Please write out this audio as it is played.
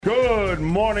Good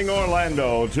morning,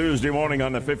 Orlando. Tuesday morning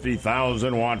on the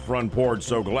 50,000-watt front porch.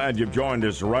 So glad you've joined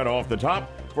us right off the top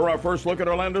for our first look at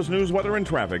Orlando's news, weather, and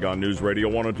traffic on News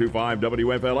Radio 102.5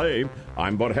 WFLA.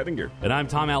 I'm Bud Hettinger. And I'm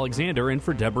Tom Alexander in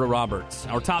for Deborah Roberts.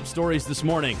 Our top stories this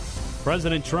morning.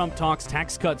 President Trump talks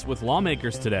tax cuts with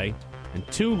lawmakers today. And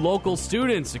 2 local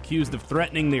students accused of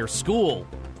threatening their school.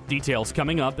 Details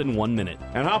coming up in 1 minute.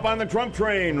 And hop on the Trump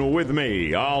train with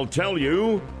me. I'll tell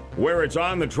you where it's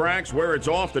on the tracks, where it's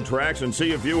off the tracks, and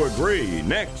see if you agree.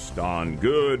 Next on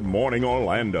Good Morning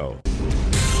Orlando.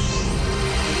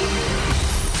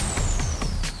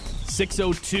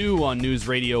 6:02 on News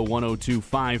Radio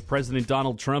 102.5. President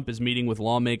Donald Trump is meeting with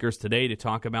lawmakers today to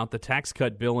talk about the tax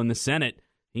cut bill in the Senate.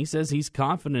 He says he's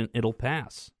confident it'll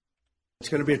pass. It's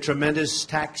going to be a tremendous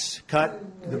tax cut,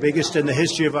 the biggest in the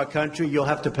history of our country. You'll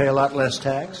have to pay a lot less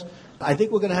tax. I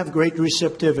think we're going to have great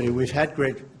receptivity. We've had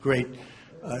great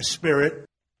spirit.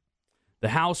 The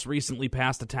House recently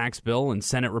passed a tax bill, and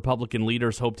Senate Republican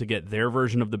leaders hope to get their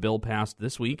version of the bill passed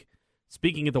this week.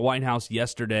 Speaking at the White House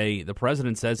yesterday, the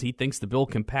president says he thinks the bill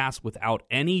can pass without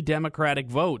any Democratic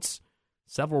votes.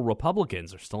 Several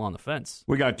Republicans are still on the fence.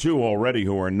 We got 2 already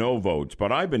who are no votes,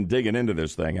 but I've been digging into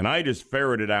this thing, and I just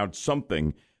ferreted out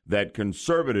something that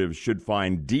conservatives should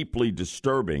find deeply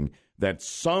disturbing that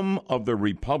some of the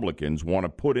Republicans want to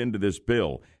put into this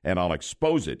bill, and I'll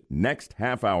expose it next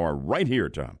half hour right here,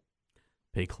 Tom.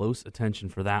 Pay close attention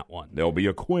for that one. There'll be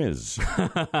a quiz.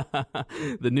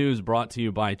 The news brought to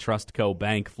you by Trustco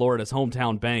Bank, Florida's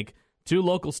hometown bank. 2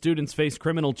 local students face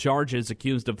criminal charges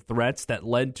accused of threats that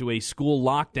led to a school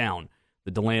lockdown.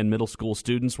 The DeLand Middle School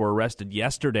students were arrested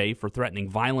yesterday for threatening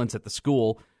violence at the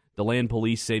school. DeLand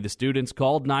police say the students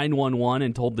called 911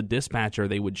 and told the dispatcher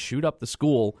they would shoot up the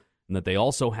school and that they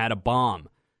also had a bomb.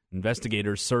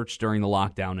 Investigators searched during the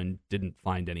lockdown and didn't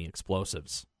find any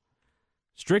explosives.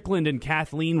 Strickland and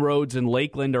Kathleen roads in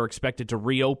Lakeland are expected to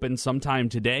reopen sometime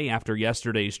today after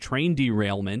yesterday's train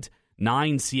derailment.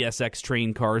 9 CSX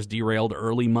train cars derailed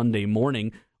early Monday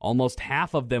morning, almost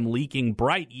half of them leaking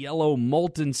bright yellow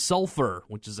molten sulfur,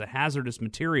 which is a hazardous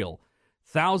material.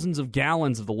 Thousands of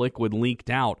gallons of the liquid leaked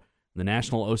out. The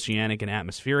National Oceanic and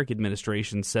Atmospheric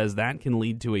Administration says that can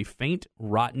lead to a faint,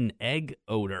 rotten egg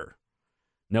odor.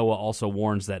 NOAA also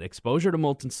warns that exposure to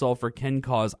molten sulfur can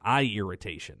cause eye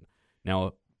irritation.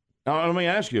 Now, let me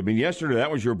ask you, yesterday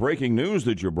that was your breaking news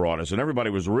that you brought us, and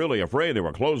everybody was really afraid. They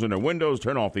were closing their windows,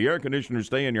 turn off the air conditioner,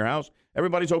 stay in your house.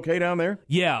 Everybody's okay down there?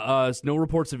 Yeah, no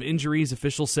reports of injuries.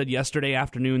 Officials said yesterday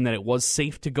afternoon that it was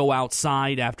safe to go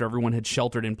outside after everyone had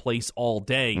sheltered in place all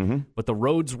day, but the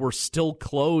roads were still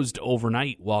closed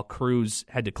overnight while crews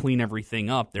had to clean everything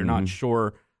up. They're not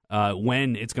sure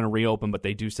when it's going to reopen, but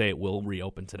they do say it will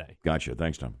reopen today. Gotcha.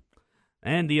 Thanks, Tom.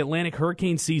 And the Atlantic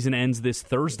hurricane season ends this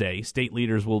Thursday. State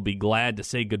leaders will be glad to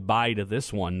say goodbye to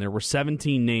this one. There were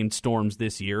 17 named storms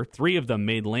this year. 3 of them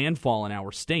made landfall in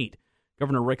our state.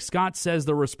 Governor Rick Scott says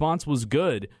the response was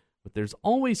good, but there's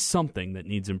always something that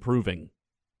needs improving.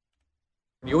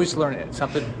 You always learn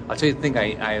something. I'll tell you the thing.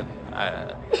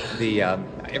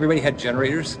 Everybody had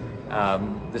generators.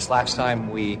 This last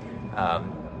time we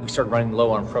started running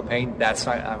low on propane.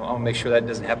 I want to make sure that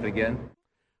doesn't happen again.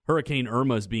 Hurricane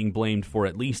Irma is being blamed for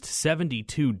at least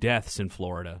 72 deaths in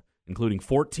Florida, including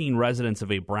 14 residents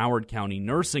of a Broward County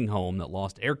nursing home that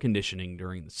lost air conditioning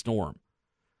during the storm.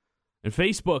 And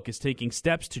Facebook is taking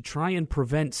steps to try and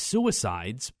prevent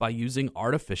suicides by using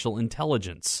artificial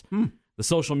intelligence. The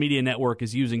social media network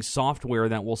is using software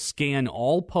that will scan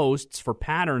all posts for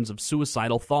patterns of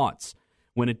suicidal thoughts.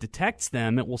 When it detects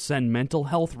them, it will send mental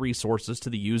health resources to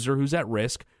the user who's at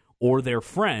risk or their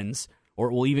friends, or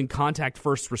it will even contact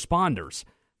first responders.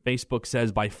 Facebook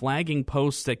says by flagging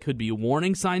posts that could be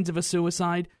warning signs of a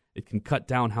suicide, it can cut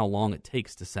down how long it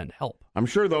takes to send help. I'm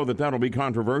sure, though, that'll be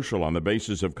controversial on the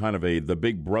basis of kind of the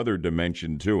Big Brother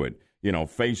dimension to it.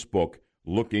 Facebook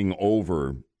looking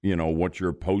over, what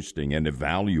you're posting and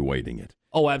evaluating it.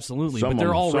 Oh, absolutely. But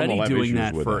they're already doing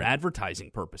that for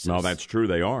advertising purposes. No, that's true.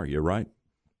 They are. You're right.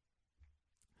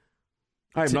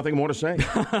 I have nothing more to say.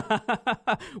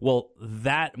 Well,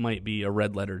 that might be a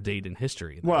red letter date in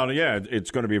history. Well, yeah,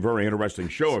 it's going to be a very interesting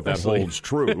show if that holds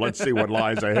true. Let's see what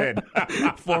lies ahead.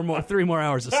 3 more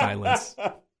hours of silence.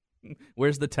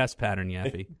 Where's the test pattern,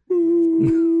 Yaffee?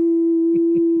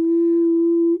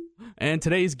 And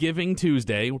today's Giving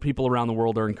Tuesday, where people around the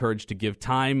world are encouraged to give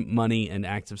time, money, and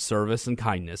acts of service and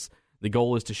kindness. The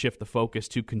goal is to shift the focus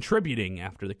to contributing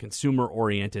after the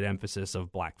consumer-oriented emphasis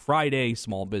of Black Friday,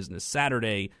 Small Business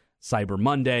Saturday, Cyber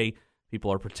Monday.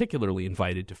 People are particularly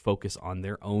invited to focus on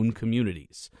their own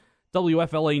communities.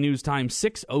 WFLA News Time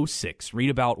 6:06. Read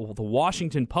about the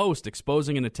Washington Post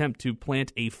exposing an attempt to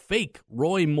plant a fake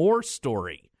Roy Moore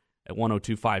story at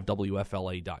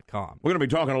 1025WFLA.com. We're going to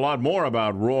be talking a lot more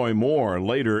about Roy Moore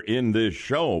later in this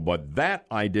show, but that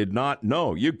I did not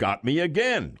know. You got me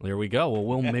again. There we go. Well,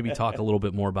 we'll maybe talk a little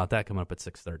bit more about that coming up at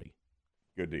 6:30.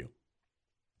 Good deal.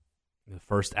 The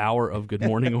first hour of Good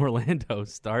Morning Orlando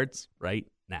starts right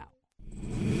now.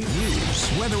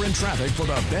 News, weather, and traffic for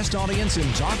the best audience in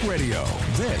talk radio.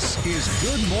 This is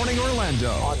Good Morning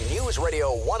Orlando on News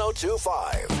Radio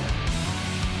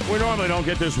 102.5. We normally don't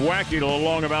get this wacky till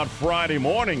along about Friday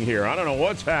morning here. I don't know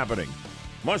what's happening.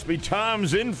 Must be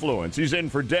Tom's influence. He's in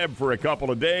for Deb for a couple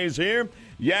of days here.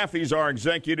 Yaffee's our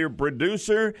executive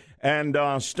producer, and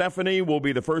Stephanie will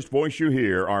be the first voice you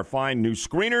hear, our fine new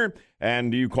screener.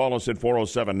 And you call us at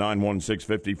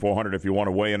 407-916-5400 if you want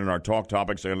to weigh in on our talk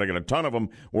topics. I get a ton of them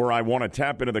where I want to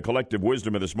tap into the collective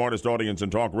wisdom of the smartest audience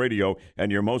in talk radio,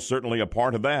 and you're most certainly a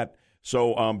part of that.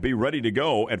 So be ready to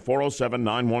go at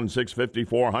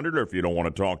 407-916-5400, or if you don't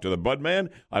want to talk to the Budman,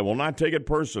 I will not take it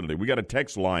personally. We got a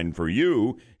text line for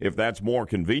you if that's more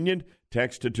convenient.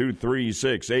 Text to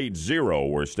 23680,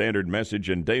 where standard message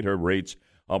and data rates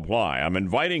apply. I'm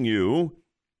inviting you,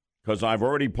 because I've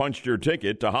already punched your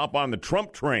ticket, to hop on the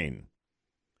Trump train.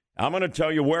 I'm going to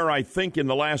tell you where I think in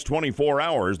the last 24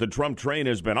 hours the Trump train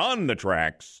has been on the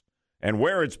tracks and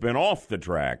where it's been off the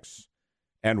tracks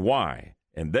and why.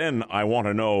 And then I want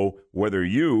to know whether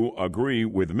you agree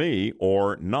with me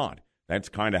or not. That's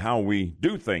kind of how we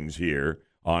do things here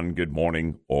on Good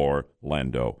Morning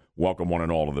Orlando. Welcome one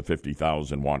and all to the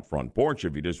 50,000-watt front porch.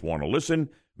 If you just want to listen,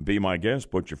 be my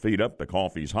guest, put your feet up. The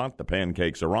coffee's hot, the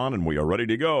pancakes are on, and we are ready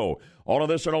to go. All of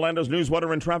this in Orlando's news,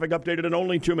 weather, and traffic updated in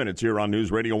only 2 minutes here on News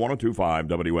Radio 102.5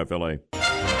 WFLA.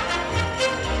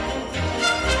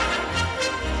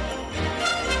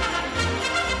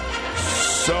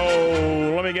 So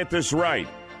let me get this right.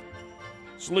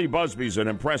 Lee Busby's an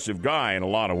impressive guy in a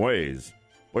lot of ways.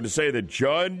 But to say that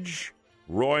Judge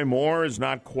Roy Moore is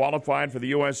not qualified for the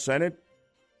U.S. Senate?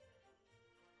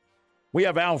 We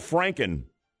have Al Franken,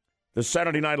 the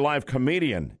Saturday Night Live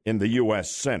comedian, in the U.S.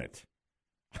 Senate.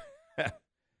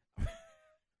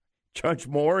 Judge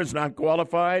Moore is not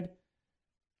qualified?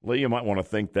 Lee, you might want to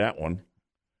think that one.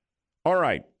 All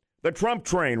right. The Trump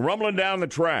train rumbling down the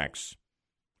tracks.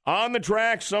 On the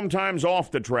tracks, sometimes off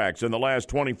the tracks in the last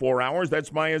 24 hours.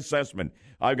 That's my assessment.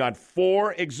 I've got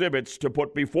 4 exhibits to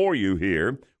put before you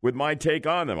here with my take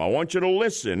on them. I want you to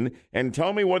listen and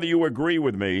tell me whether you agree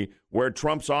with me where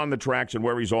Trump's on the tracks and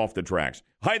where he's off the tracks.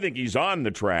 I think he's on the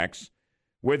tracks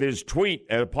with his tweet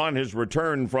upon his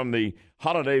return from the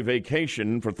holiday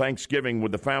vacation for Thanksgiving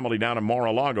with the family down in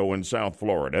Mar-a-Lago in South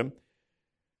Florida,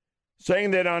 saying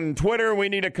that on Twitter, we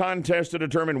need a contest to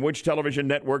determine which television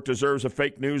network deserves a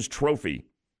fake news trophy.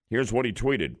 Here's what he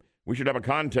tweeted. We should have a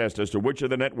contest as to which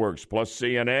of the networks, plus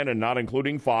CNN and not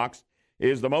including Fox,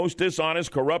 is the most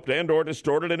dishonest, corrupt, and or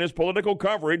distorted in his political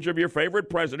coverage of your favorite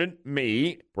president,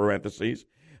 me, parentheses.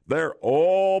 They're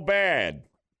all bad.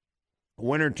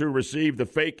 Winner to receive the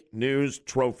fake news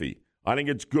trophy. I think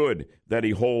it's good that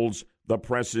he holds the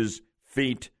press's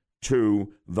feet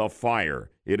to the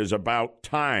fire. It is about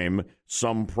time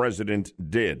some president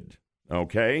did.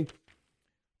 Okay?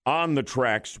 On the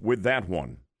tracks with that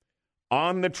one.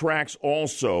 On the tracks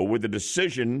also with the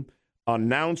decision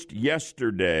announced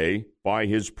yesterday by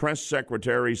his press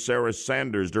secretary, Sarah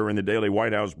Sanders, during the daily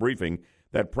White House briefing,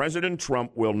 that President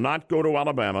Trump will not go to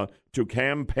Alabama to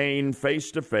campaign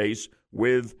face-to-face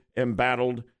with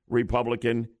embattled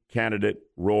Republican candidate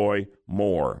Roy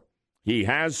Moore. He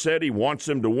has said he wants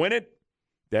him to win it,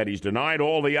 that he's denied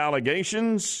all the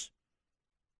allegations,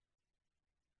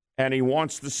 and he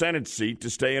wants the Senate seat to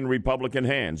stay in Republican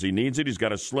hands. He needs it. He's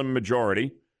got a slim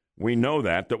majority. We know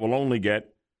that will only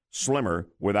get slimmer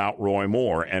without Roy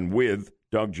Moore and with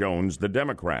Doug Jones, the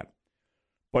Democrat.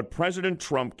 But President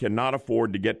Trump cannot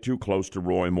afford to get too close to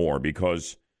Roy Moore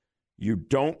because you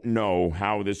don't know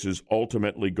how this is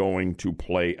ultimately going to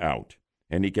play out.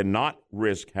 And he cannot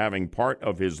risk having part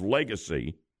of his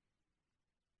legacy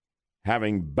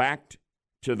having backed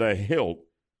to the hilt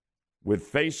with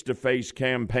face-to-face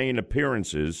campaign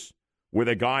appearances with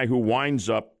a guy who winds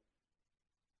up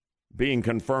being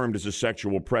confirmed as a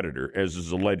sexual predator, as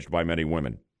is alleged by many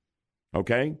women.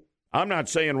 Okay? I'm not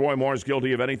saying Roy Moore is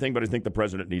guilty of anything, but I think the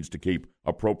president needs to keep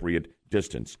appropriate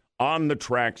distance. On the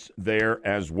tracks there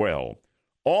as well.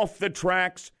 Off the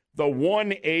tracks, the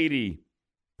 180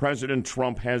 President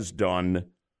Trump has done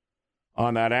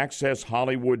on that Access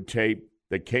Hollywood tape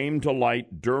that came to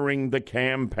light during the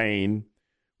campaign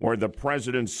where the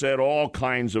president said all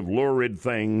kinds of lurid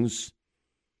things,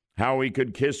 how he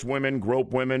could kiss women,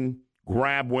 grope women,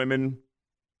 grab women,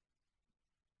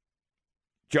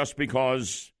 just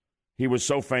because he was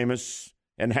so famous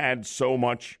and had so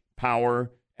much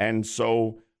power and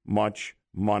so much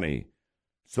money.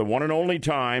 It's the one and only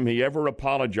time he ever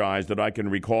apologized that I can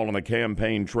recall on the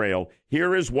campaign trail.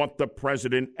 Here is what the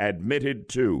president admitted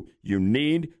to. You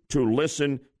need to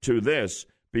listen to this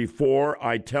before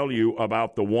I tell you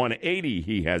about the 180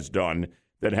 he has done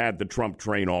that had the Trump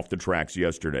train off the tracks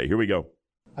yesterday. Here we go.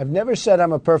 I've never said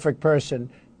I'm a perfect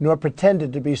person, nor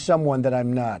pretended to be someone that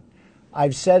I'm not.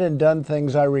 I've said and done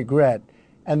things I regret,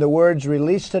 and the words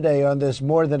released today on this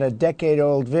more than a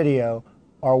decade-old video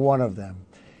are one of them.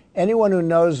 Anyone who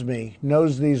knows me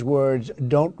knows these words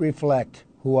don't reflect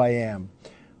who I am.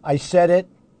 I said it,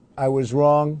 I was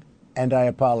wrong, and I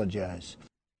apologize.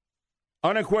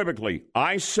 Unequivocally,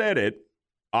 I said it,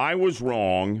 I was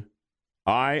wrong,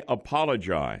 I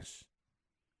apologize.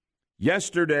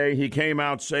 Yesterday, he came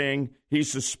out saying he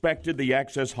suspected the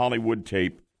Access Hollywood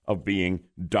tape of being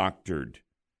doctored.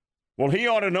 Well, he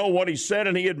ought to know what he said,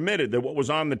 and he admitted that what was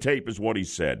on the tape is what he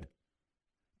said.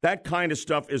 That kind of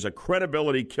stuff is a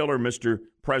credibility killer, Mr.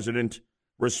 President.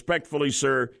 Respectfully,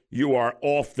 sir, you are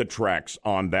off the tracks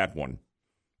on that one.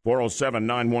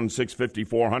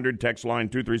 407-916-5400, text line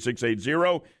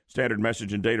 23680. Standard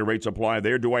message and data rates apply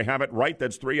there. Do I have it right?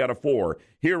 That's 3 out of 4.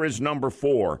 Here is number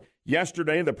 4.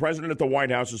 Yesterday, the president at the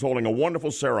White House is holding a wonderful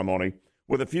ceremony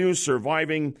with a few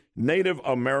surviving Native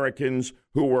Americans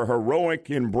who were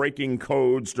heroic in breaking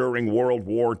codes during World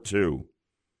War II.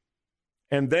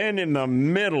 And then in the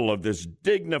middle of this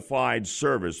dignified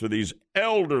service for these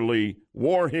elderly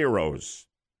war heroes,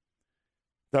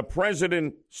 the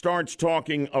president starts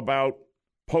talking about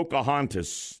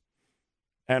Pocahontas.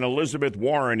 And Elizabeth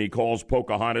Warren, he calls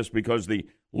Pocahontas because the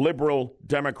liberal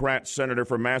Democrat senator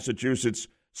from Massachusetts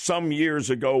some years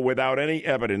ago, without any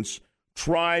evidence,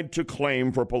 tried to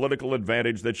claim for political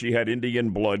advantage that she had Indian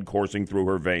blood coursing through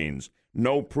her veins.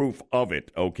 No proof of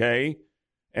it, okay?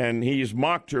 And he's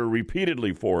mocked her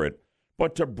repeatedly for it.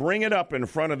 But to bring it up in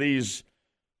front of these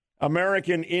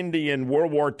American Indian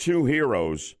World War II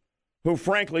heroes who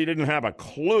frankly didn't have a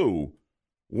clue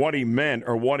what he meant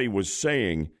or what he was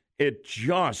saying, it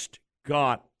just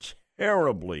got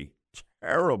terribly,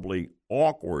 terribly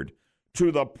awkward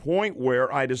to the point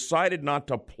where I decided not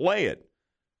to play it.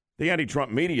 The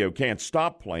anti-Trump media can't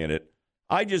stop playing it.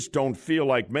 I just don't feel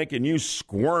like making you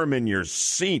squirm in your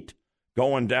seat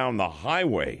going down the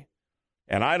highway.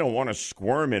 And I don't want to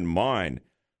squirm in mine.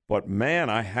 But, man,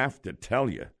 I have to tell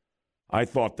you, I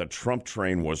thought the Trump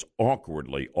train was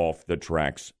awkwardly off the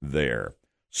tracks there.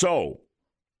 So,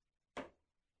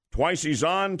 twice he's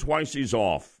on, twice he's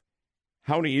off.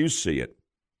 How do you see it?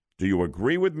 Do you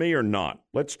agree with me or not?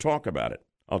 Let's talk about it.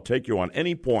 I'll take you on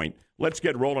any point. Let's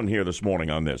get rolling here this morning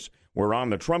on this. We're on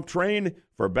the Trump train,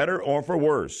 for better or for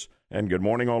worse. And good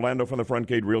morning, Orlando, from the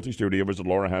Frontgate Realty Studio. Visit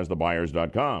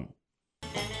LauraHasTheBuyers.com.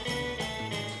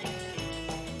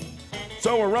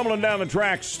 So we're rumbling down the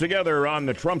tracks together on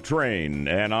the Trump train,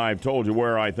 and I've told you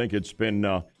where I think it's been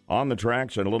on the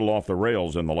tracks and a little off the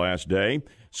rails in the last day.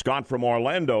 Scott from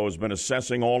Orlando has been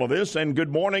assessing all of this, and good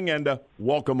morning and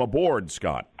welcome aboard,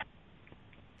 Scott.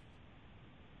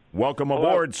 Welcome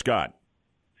aboard, Scott.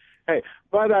 Hey,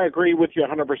 but I agree with you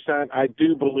 100%. I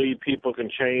do believe people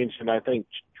can change, and I think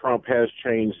Trump has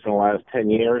changed in the last 10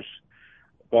 years.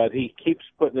 But he keeps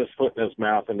putting his foot in his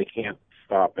mouth, and he can't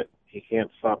stop it. He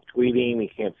can't stop tweeting. He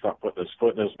can't stop putting his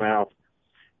foot in his mouth.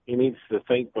 He needs to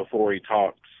think before he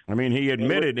talks. I mean, he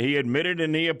admitted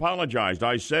and he apologized.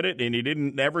 I said it, and he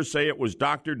didn't ever say it was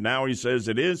doctored. Now he says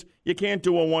it is. You can't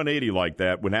do a 180 like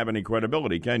that and have any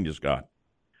credibility, can you, Scott?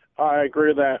 I agree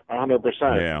with that 100%.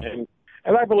 Yeah.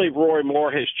 And I believe Roy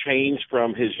Moore has changed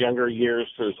from his younger years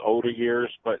to his older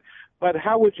years. But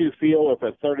how would you feel if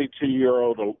a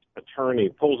 32-year-old attorney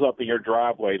pulls up in your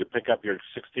driveway to pick up your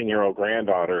 16-year-old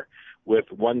granddaughter with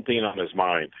one thing on his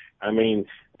mind? I mean,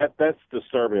 that's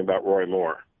disturbing about Roy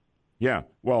Moore. Yeah.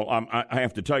 Well, I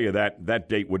have to tell you that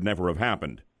date would never have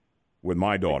happened with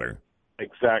my daughter.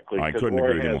 Exactly. I couldn't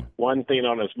Roy agree has more. one thing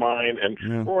on his mind,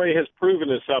 and Roy has proven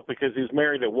himself because he's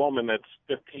married a woman that's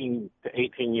 15 to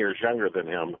 18 years younger than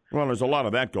him. Well, there's a lot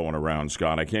of that going around,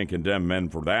 Scott. I can't condemn men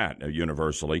for that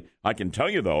universally. I can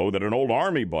tell you, though, that an old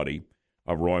Army buddy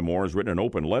of Roy Moore has written an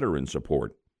open letter in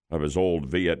support of his old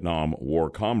Vietnam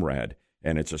War comrade,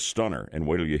 and it's a stunner. And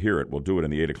wait till you hear it. We'll do it in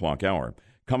the 8 o'clock hour.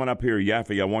 Coming up here,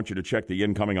 Yaffee, I want you to check the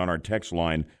incoming on our text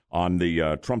line on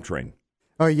the Trump train.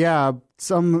 Yeah,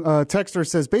 some texter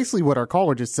says basically what our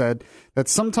caller just said, that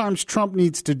sometimes Trump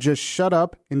needs to just shut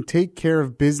up and take care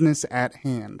of business at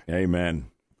hand. Amen.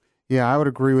 Yeah, I would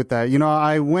agree with that.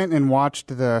 I went and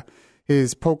watched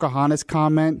his Pocahontas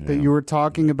comment that you were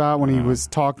talking about when he was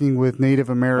talking with Native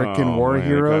American war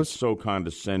heroes. It got so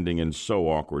condescending and so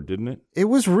awkward, didn't it? It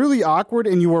was really awkward,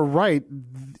 and you were right.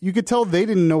 You could tell they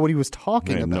didn't know what he was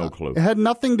talking about. No clue. It had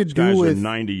nothing to do with... Guys are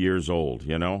 90 years old,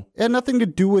 It had nothing to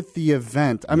do with the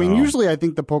event. I mean, usually I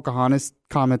think the Pocahontas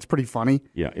comment's pretty funny.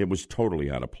 Yeah, it was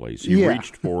totally out of place. He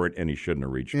reached for it, and he shouldn't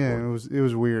have reached for it. Yeah, it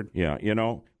was weird. Yeah,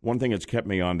 one thing that's kept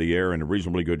me on the air in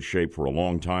reasonably good shape for a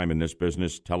long time in this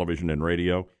business, television and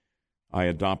radio, I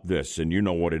adopt this, and you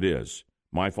know what it is.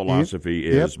 My philosophy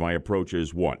is, my approach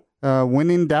is what?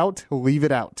 When in doubt, leave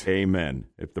it out. Amen.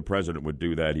 If the president would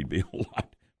do that, he'd be a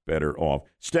lot better off.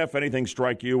 Steph, anything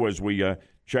strike you as we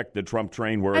check the Trump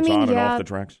train where it's on and off the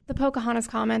tracks? The Pocahontas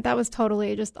comment, that was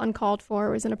totally just uncalled for.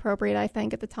 It was inappropriate, I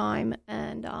think, at the time.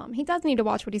 And he does need to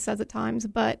watch what he says at times.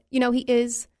 But,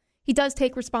 he does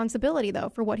take responsibility, though,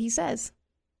 for what he says,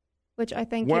 which I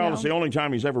think, it's the only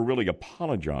time he's ever really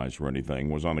apologized for anything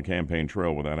was on the campaign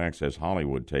trail with that Access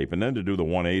Hollywood tape. And then to do the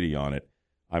 180 on it,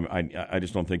 I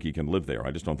just don't think he can live there. I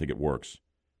just don't think it works.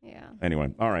 Yeah. Anyway,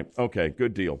 all right. Okay,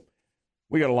 good deal.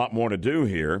 We got a lot more to do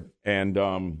here, and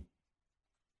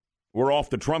we're off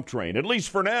the Trump train, at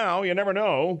least for now. You never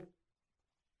know.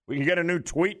 We can get a new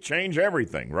tweet, change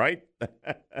everything, right?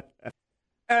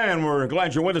 And we're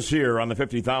glad you're with us here on the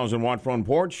 50,000-watt front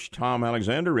porch. Tom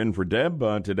Alexander in for Deb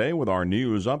today with our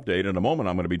news update. In a moment,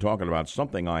 I'm going to be talking about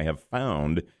something I have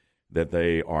found that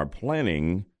they are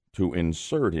planning to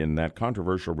insert in that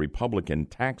controversial Republican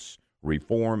tax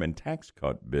reform and tax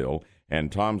cut bill.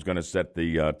 And Tom's going to set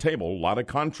the table. A lot of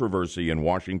controversy in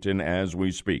Washington as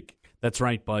we speak. That's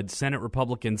right, Bud. Senate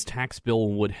Republicans' tax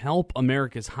bill would help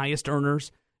America's highest earners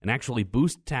and actually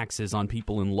boost taxes on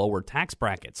people in lower tax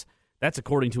brackets. That's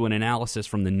according to an analysis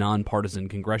from the nonpartisan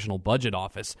Congressional Budget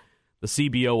Office. The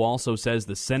CBO also says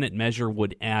the Senate measure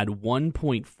would add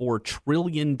 $1.4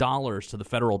 trillion to the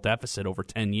federal deficit over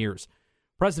 10 years.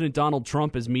 President Donald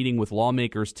Trump is meeting with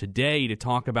lawmakers today to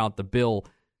talk about the bill.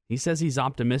 He says he's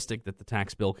optimistic that the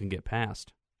tax bill can get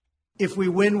passed. If we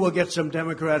win, we'll get some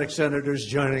Democratic senators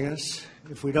joining us.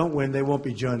 If we don't win, they won't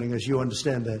be joining us. You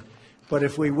understand that. But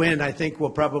if we win, I think we'll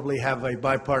probably have a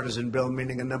bipartisan bill,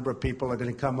 meaning a number of people are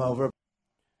going to come over.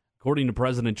 According to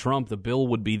President Trump, the bill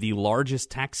would be the largest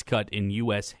tax cut in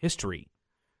U.S. history.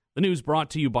 The news brought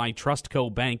to you by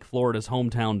Trustco Bank, Florida's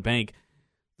hometown bank.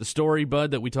 The story,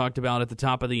 Bud, that we talked about at the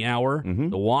top of the hour,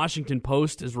 The Washington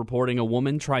Post is reporting a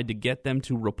woman tried to get them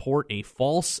to report a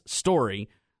false story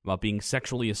about being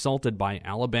sexually assaulted by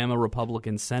Alabama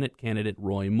Republican Senate candidate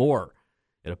Roy Moore.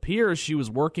 It appears she was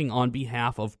working on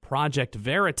behalf of Project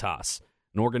Veritas,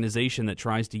 an organization that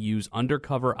tries to use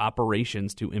undercover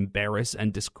operations to embarrass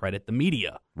and discredit the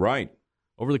media. Right.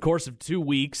 Over the course of 2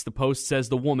 weeks, the Post says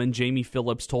the woman, Jamie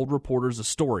Phillips, told reporters a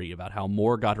story about how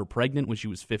Moore got her pregnant when she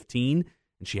was 15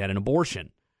 and she had an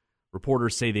abortion.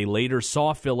 Reporters say they later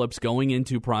saw Phillips going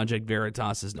into Project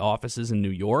Veritas' offices in New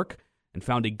York and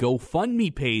found a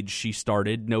GoFundMe page she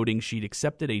started, noting she'd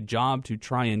accepted a job to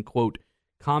try and, quote,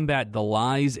 combat the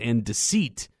lies and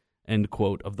deceit, end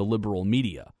quote, of the liberal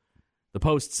media. The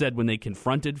Post said when they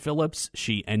confronted Phillips,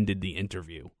 she ended the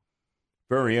interview.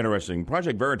 Very interesting.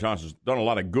 Project Veritas has done a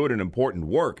lot of good and important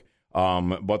work,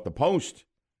 but the Post,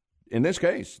 in this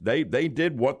case, they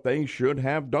did what they should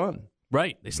have done.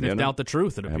 Right. They sniffed out the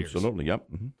truth, it appears. Absolutely, yep.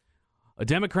 A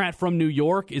Democrat from New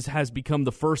York has become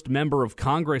the first member of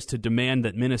Congress to demand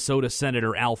that Minnesota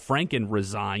Senator Al Franken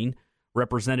resign.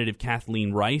 Representative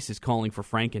Kathleen Rice is calling for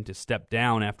Franken to step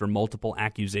down after multiple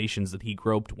accusations that he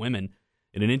groped women.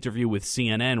 In an interview with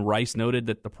CNN, Rice noted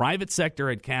that the private sector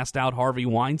had cast out Harvey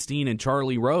Weinstein and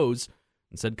Charlie Rose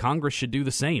and said Congress should do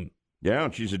the same. Yeah,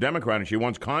 she's a Democrat, and she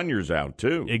wants Conyers out,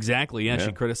 too. Exactly, yeah.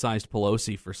 She criticized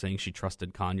Pelosi for saying she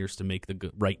trusted Conyers to make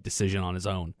the right decision on his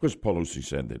own. Because Pelosi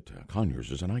said that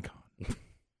Conyers is an icon.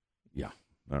 Yeah,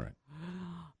 all right.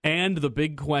 And the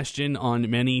big question on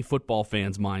many football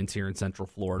fans' minds here in Central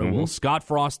Florida, will Scott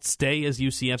Frost stay as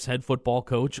UCF's head football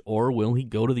coach, or will he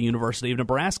go to the University of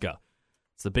Nebraska?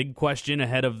 It's the big question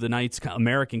ahead of the night's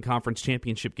American Conference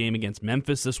Championship game against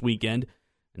Memphis this weekend,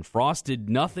 and Frost did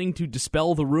nothing to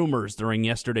dispel the rumors during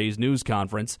yesterday's news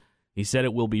conference. He said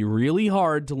it will be really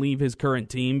hard to leave his current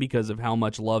team because of how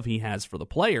much love he has for the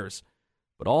players,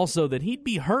 but also that he'd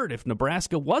be hurt if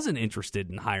Nebraska wasn't interested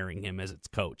in hiring him as its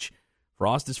coach.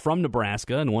 Frost is from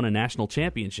Nebraska and won a national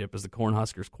championship as the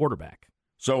Cornhuskers quarterback.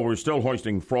 So we're still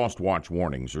hoisting Frost watch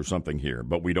warnings or something here,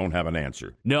 but we don't have an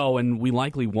answer. No, and we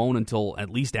likely won't until at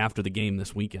least after the game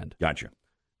this weekend. Gotcha.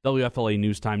 WFLA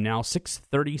News Time now,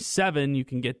 6:37. You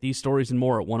can get these stories and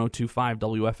more at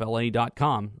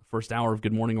 1025WFLA.com. First hour of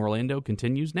Good Morning Orlando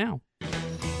continues now.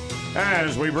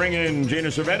 As we bring in Gina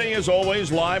Cervetti, as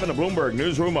always, live in the Bloomberg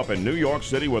Newsroom up in New York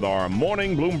City with our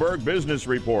morning Bloomberg Business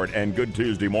Report. And good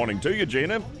Tuesday morning to you,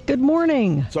 Gina. Good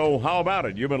morning. So how about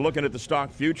it? You've been looking at the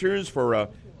stock futures for a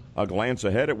glance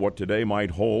ahead at what today might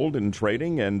hold in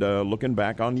trading and looking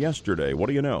back on yesterday. What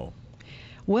do you know?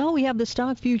 Well, we have the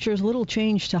stock futures little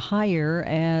change to higher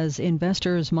as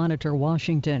investors monitor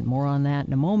Washington. More on that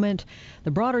in a moment. The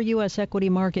broader U.S. equity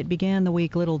market began the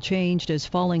week little changed as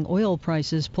falling oil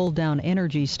prices pulled down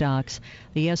energy stocks.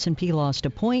 The S&P lost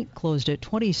a point, closed at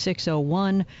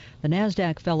 2601. The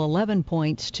Nasdaq fell 11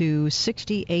 points to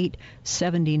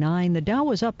 6879. The Dow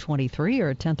was up 23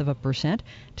 or 0.1%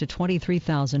 to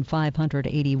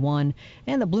 23,581.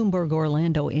 And the Bloomberg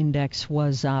Orlando Index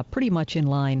was pretty much in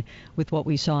line with what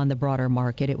we saw in the broader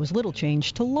market. It was little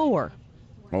change to lower.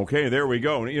 Okay, there we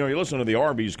go. You know, you listen to the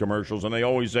Arby's commercials, and they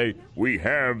always say, we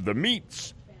have the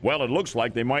meats. Well, it looks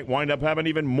like they might wind up having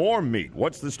even more meat.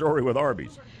 What's the story with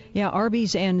Arby's? Yeah,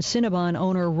 Arby's and Cinnabon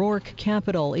owner Rourke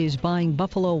Capital is buying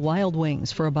Buffalo Wild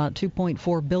Wings for about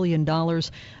 $2.4 billion.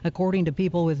 According to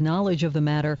people with knowledge of the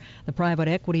matter, the private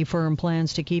equity firm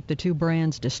plans to keep the two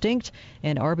brands distinct,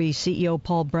 and Arby's CEO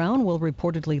Paul Brown will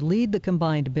reportedly lead the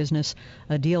combined business.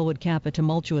 A deal would cap a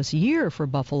tumultuous year for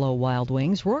Buffalo Wild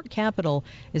Wings. Rourke Capital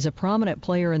is a prominent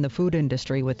player in the food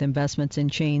industry with investments in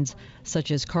chains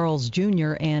such as Carl's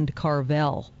Jr. and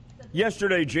Carvel.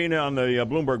 Yesterday, Gina, on the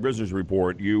Bloomberg Business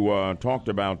Report, you talked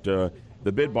about the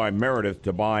bid by Meredith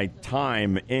to buy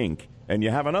Time, Inc., and you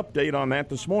have an update on that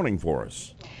this morning for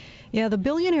us. Yeah, the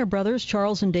billionaire brothers,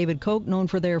 Charles and David Koch, known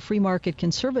for their free market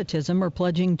conservatism, are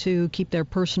pledging to keep their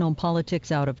personal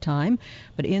politics out of Time.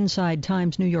 But inside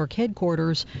Time's New York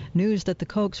headquarters, news that the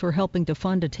Kochs were helping to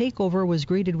fund a takeover was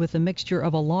greeted with a mixture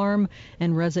of alarm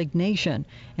and resignation.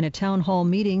 In a town hall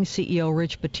meeting, CEO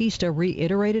Rich Batista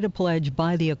reiterated a pledge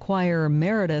by the acquirer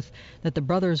Meredith that the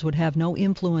brothers would have no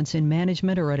influence in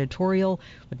management or editorial,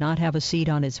 would not have a seat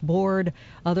on its board.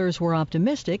 Others were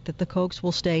optimistic that the Kochs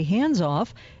will stay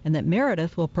hands-off and that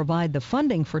Meredith will provide the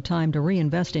funding for Time to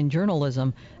reinvest in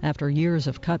journalism after years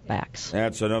of cutbacks.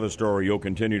 That's another story you'll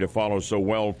continue to follow so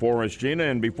well for us, Gina.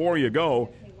 And before you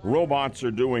go, robots are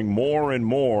doing more and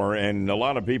more, and a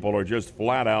lot of people are just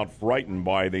flat out frightened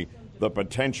by the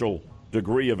potential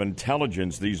degree of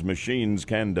intelligence these machines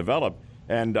can develop.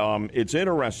 And it's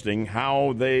interesting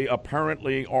how they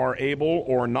apparently are able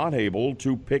or not able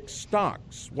to pick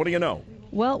stocks. What do you know?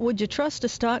 Well, would you trust a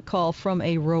stock call from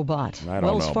a robot? I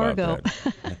don't know about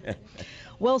that.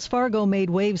 Wells Fargo made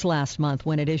waves last month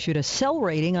when it issued a sell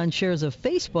rating on shares of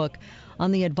Facebook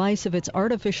on the advice of its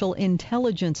artificial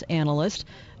intelligence analyst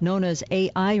known as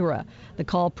AIRA. The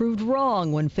call proved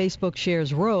wrong when Facebook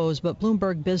shares rose, but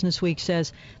Bloomberg Businessweek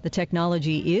says the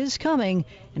technology is coming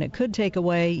and it could take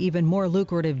away even more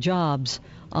lucrative jobs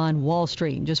on Wall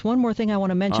Street. Just one more thing I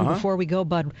want to mention before we go,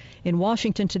 Bud. In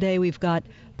Washington today, we've got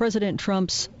President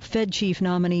Trump's Fed chief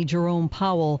nominee Jerome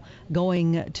Powell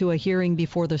going to a hearing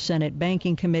before the Senate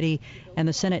Banking Committee, and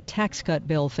the Senate tax cut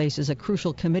bill faces a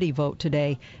crucial committee vote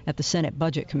today at the Senate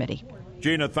Budget Committee.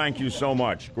 Gina, thank you so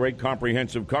much. Great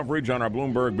comprehensive coverage on our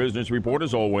Bloomberg Business Report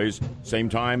as always. Same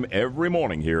time every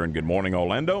morning here in Good Morning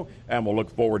Orlando, and we'll look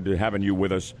forward to having you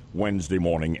with us Wednesday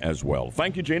morning as well.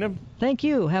 Thank you, Gina. Thank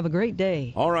you. Have a great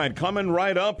day. All right, coming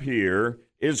right up here,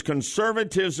 is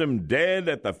conservatism dead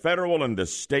at the federal and the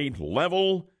state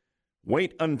level?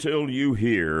 Wait until you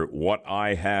hear what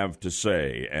I have to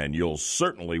say, and you'll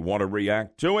certainly want to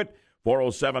react to it.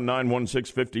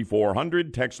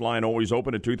 407-916-5400. Text line always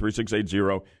open at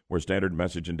 23680, where standard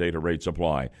message and data rates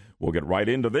apply. We'll get right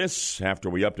into this after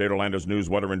we update Orlando's news,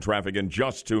 weather, and traffic in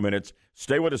just 2 minutes.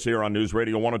 Stay with us here on News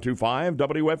Radio 102.5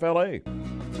 WFLA.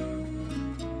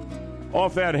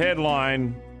 Off that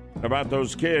headline about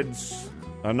those kids,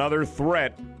 another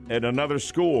threat at another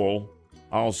school,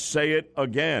 I'll say it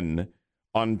again,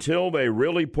 until they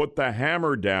really put the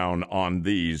hammer down on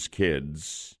these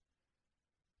kids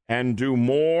and do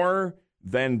more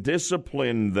than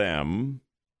discipline them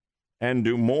and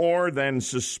do more than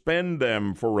suspend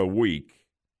them for a week,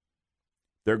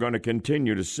 they're going to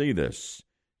continue to see this.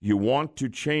 You want to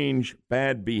change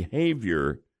bad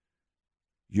behavior,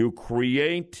 you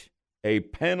create a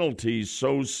penalty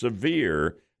so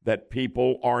severe that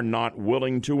people are not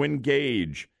willing to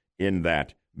engage in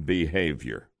that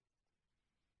behavior.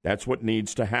 That's what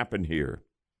needs to happen here.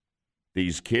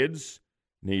 These kids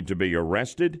need to be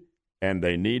arrested, and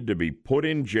they need to be put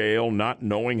in jail, not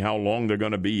knowing how long they're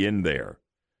going to be in there.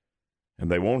 And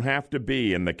they won't have to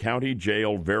be in the county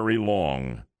jail very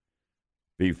long,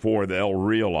 before they'll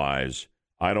realize,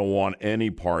 I don't want any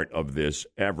part of this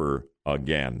ever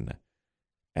again.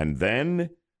 And then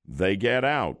they get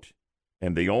out,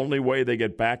 and the only way they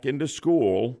get back into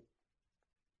school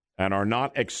and are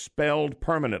not expelled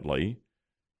permanently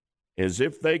is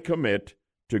if they commit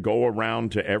to go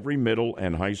around to every middle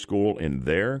and high school in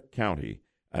their county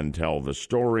and tell the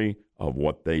story of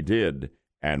what they did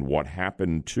and what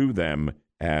happened to them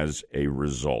as a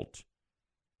result.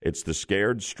 It's the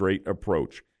scared straight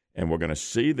approach, and we're going to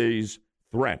see these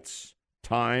threats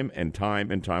time and time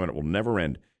and time, and it will never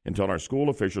end until our school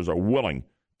officials are willing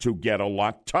to get a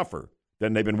lot tougher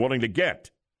than they've been willing to get.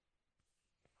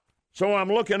 So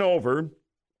I'm looking over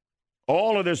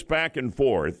all of this back and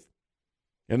forth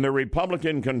in the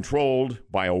Republican-controlled,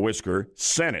 by a whisker,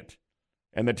 Senate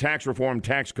and the tax reform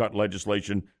tax cut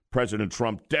legislation President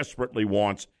Trump desperately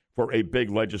wants for a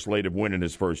big legislative win in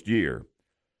his first year.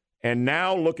 And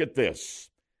now look at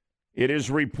this. It is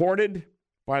reported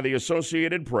by the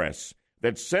Associated Press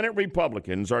that Senate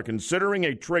Republicans are considering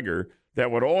a trigger that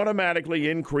would automatically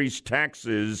increase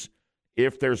taxes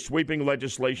if their sweeping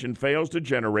legislation fails to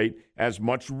generate as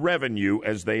much revenue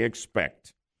as they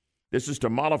expect. This is to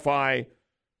mollify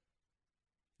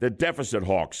the deficit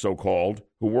hawks, so-called,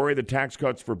 who worry the tax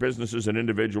cuts for businesses and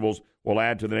individuals will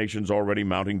add to the nation's already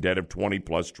mounting debt of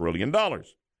 $20+ trillion.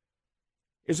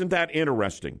 Isn't that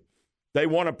interesting? They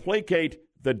want to placate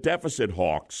the deficit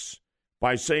hawks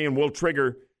by saying we'll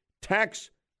trigger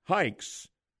tax hikes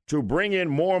to bring in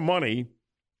more money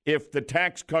if the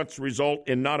tax cuts result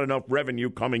in not enough revenue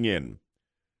coming in.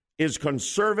 Is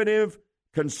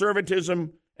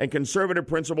conservatism and conservative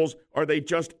principles, are they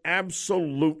just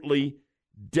absolutely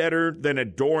deader than a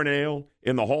doornail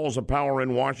in the halls of power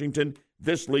in Washington?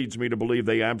 This leads me to believe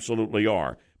they absolutely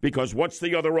are. Because what's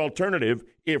the other alternative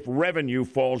if revenue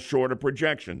falls short of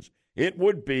projections? It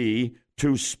would be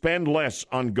to spend less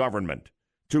on government,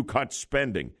 to cut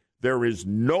spending. There is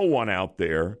no one out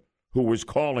there who is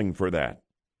calling for that.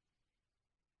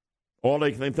 All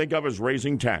they can think of is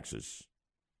raising taxes.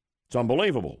 It's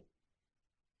unbelievable.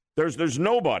 There's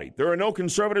nobody. There are no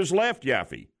conservatives left,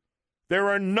 Yaffee. There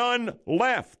are none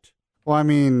left. Well, I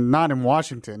mean, not in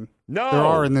Washington. No. There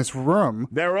are in this room.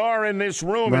 There are in this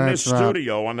room, in this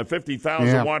studio, on the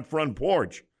 50,000-watt front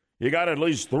porch. You got at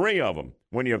least 3 of them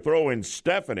when you throw in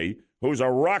Stephanie, who's a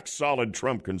rock-solid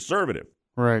Trump conservative.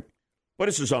 Right. But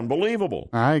this is unbelievable.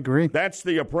 I agree. That's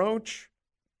the approach.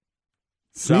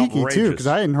 Sneaky, too, because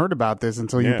I hadn't heard about this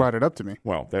until you brought it up to me.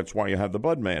 Well, that's why you have the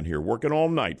Budman here working all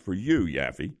night for you,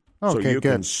 Yaffee. Okay, so you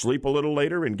good. Can sleep a little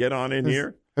later and get on in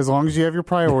here. As long as you have your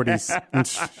priorities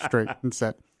straight and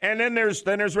set. And then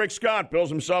there's Rick Scott, bills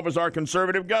himself as our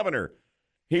conservative governor.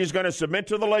 He's going to submit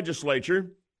to the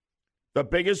legislature the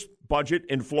biggest budget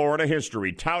in Florida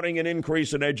history, touting an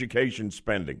increase in education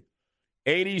spending.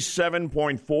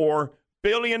 $87.4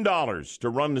 billion to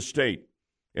run the state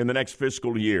in the next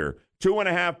fiscal year.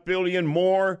 $2.5 billion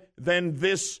more than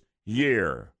this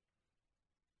year.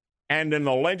 And in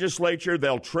the legislature,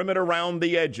 they'll trim it around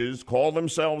the edges, call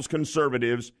themselves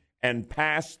conservatives, and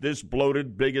pass this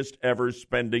bloated, biggest ever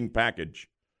spending package.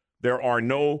 There are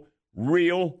no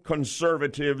real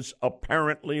conservatives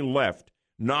apparently left,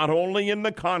 not only in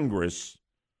the Congress,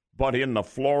 but in the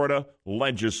Florida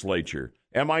legislature.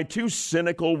 Am I too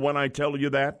cynical when I tell you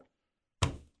that?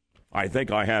 I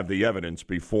think I have the evidence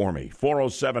before me.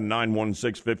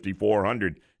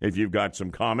 407-916-5400 if you've got some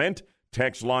comment.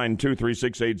 Text line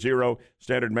 23680.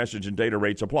 Standard message and data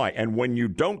rates apply. And when you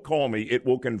don't call me, it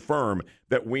will confirm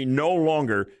that we no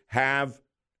longer have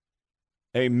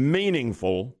a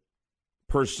meaningful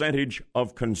percentage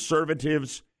of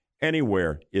conservatives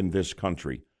anywhere in this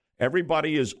country.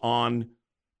 Everybody is on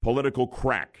political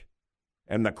crack,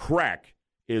 and the crack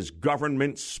is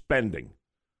government spending.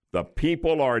 The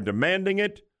people are demanding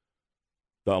it.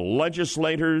 The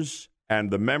legislators and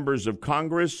the members of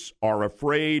Congress are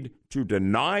afraid to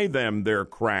deny them their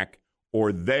crack,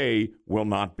 or they will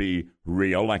not be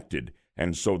reelected.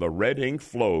 And so the red ink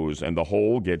flows and the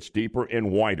hole gets deeper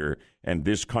and wider, and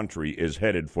this country is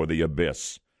headed for the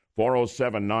abyss.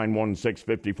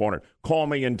 407-916-5400. Call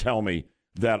me and tell me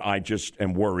that I just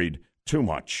am worried too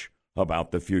much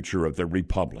about the future of the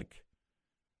republic.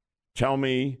 Tell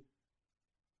me,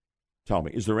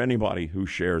 is there anybody who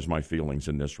shares my feelings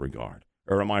in this regard?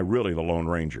 Or am I really the Lone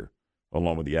Ranger,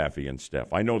 along with Yaffee and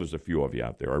Steph? I know there's a few of you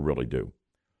out there. I really do.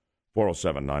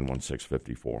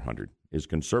 407-916-5400. Is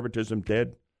conservatism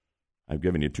dead? I've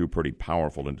given you 2 pretty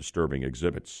powerful and disturbing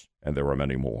exhibits, and there are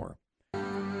many more.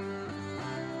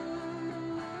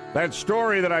 That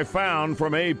story that I found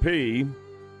from AP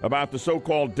about the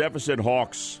so-called deficit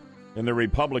hawks in the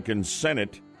Republican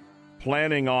Senate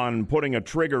planning on putting a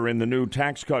trigger in the new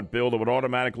tax cut bill that would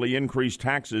automatically increase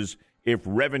taxes if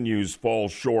revenues fall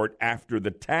short after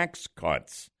the tax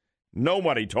cuts.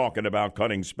 Nobody talking about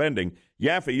cutting spending.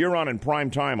 Yaffee, you're on in prime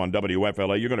time on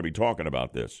WFLA. You're going to be talking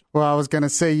about this. Well, I was going to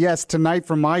say, yes, tonight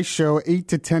from my show, 8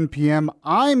 to 10 p.m.,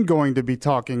 I'm going to be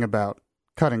talking about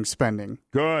cutting spending.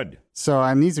 Good. So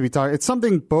I need to be talking. It's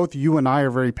something both you and I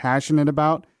are very passionate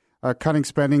about, cutting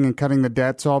spending and cutting the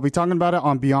debt. So I'll be talking about it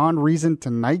on Beyond Reason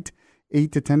tonight,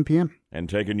 8 to 10 p.m. And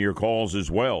taking your calls as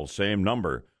well. Same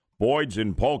number. Boyd's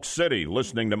in Polk City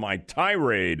listening to my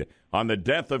tirade on the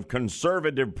death of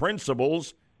conservative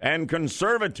principles and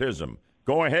conservatism.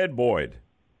 Go ahead, Boyd.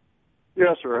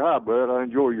 Yes, sir. Hi, Bud. I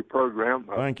enjoy your program.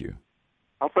 Thank you.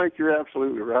 I think you're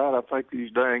absolutely right. I think these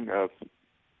dang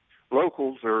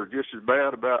locals are just as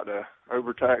bad about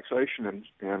overtaxation and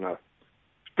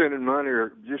spending money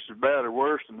are just as bad or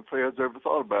worse than the Fed's ever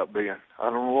thought about being. I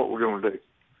don't know what we're going to do.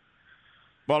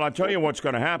 Well, I'll tell you what's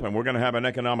going to happen. We're going to have an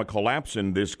economic collapse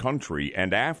in this country,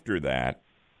 and after that,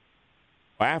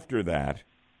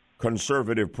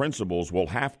 conservative principles will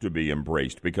have to be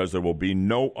embraced because there will be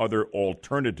no other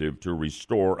alternative to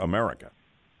restore America.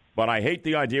 But I hate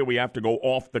the idea we have to go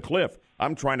off the cliff.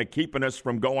 I'm trying to keep us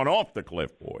from going off the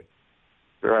cliff, Boyd.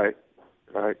 Right.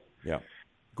 Yeah.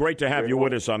 Great to have you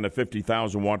with us on the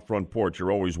 50,000-watt front porch.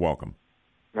 You're always welcome.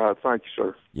 Thank you,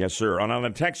 sir. Yes, sir. And on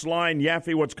the text line,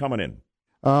 Yaffee, what's coming in?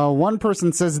 One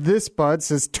person says this, Bud,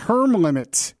 says term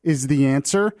limits is the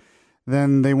answer.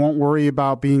 Then they won't worry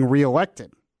about being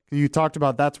reelected. You talked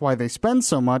about that's why they spend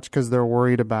so much, because they're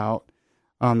worried about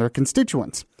their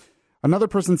constituents. Another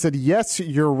person said, yes,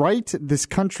 you're right. This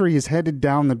country is headed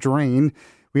down the drain.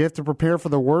 We have to prepare for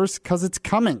the worst because it's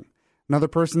coming. Another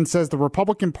person says the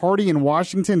Republican Party in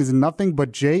Washington is nothing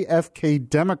but JFK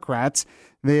Democrats.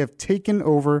 They have taken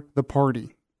over the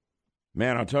party.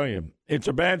 Man, I'll tell you, it's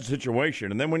a bad situation.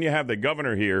 And then when you have the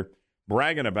governor here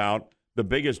bragging about the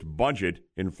biggest budget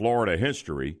in Florida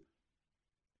history,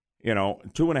 you know,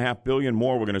 $2.5 billion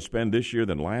more we're going to spend this year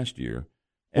than last year.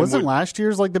 And wasn't last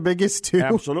year's like the biggest too?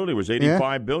 Absolutely, it was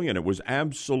 $85 billion. It was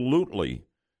absolutely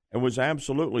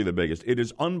the biggest. It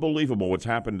is unbelievable what's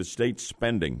happened to state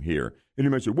spending here. And you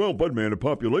might say, well, but man, the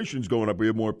population's going up. We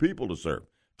have more people to serve.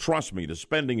 Trust me, the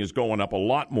spending is going up a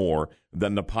lot more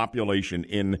than the population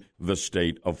in the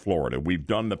state of Florida. We've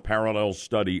done the parallel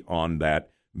study on that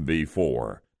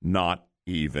before. Not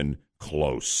even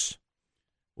close.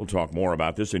 We'll talk more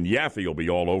about this, and Yaffee will be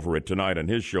all over it tonight on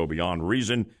his show, Beyond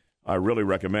Reason. I really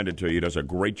recommend it to you. He does a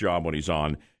great job when he's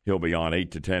on. He'll be on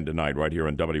 8 to 10 tonight right here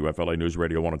on WFLA News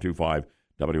Radio 102.5,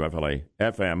 WFLA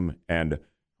FM, and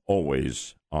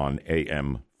always on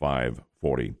AM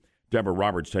 540. Deborah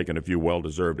Roberts taking a few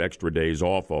well-deserved extra days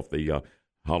off the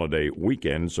holiday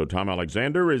weekend. So Tom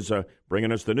Alexander is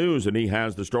bringing us the news, and he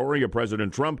has the story of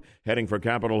President Trump heading for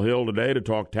Capitol Hill today to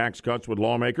talk tax cuts with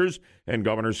lawmakers, and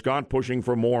Governor Scott pushing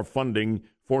for more funding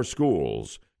for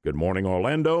schools. Good morning,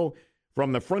 Orlando.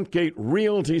 From the Frontgate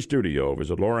Realty Studio,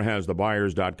 visit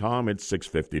LauraHasTheBuyers.com. It's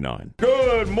 6:59.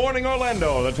 Good morning,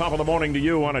 Orlando. The top of the morning to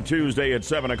you on a Tuesday at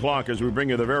 7 o'clock as we bring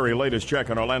you the very latest check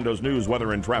on Orlando's news,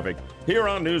 weather, and traffic here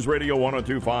on News Radio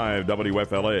 102.5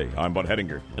 WFLA. I'm Bud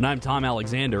Hettinger. And I'm Tom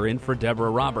Alexander in for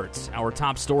Deborah Roberts. Our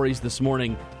top stories this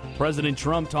morning, President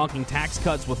Trump talking tax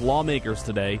cuts with lawmakers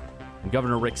today, and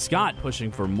Governor Rick Scott pushing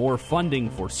for more funding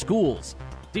for schools.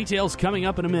 Details coming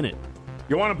up in a minute.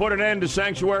 You want to put an end to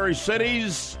sanctuary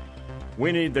cities?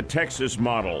 We need the Texas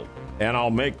model, and I'll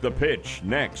make the pitch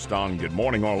next on Good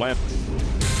Morning Orlando.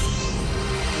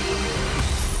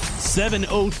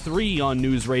 7:03 on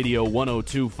News Radio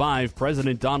 102.5.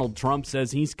 President Donald Trump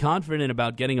says he's confident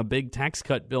about getting a big tax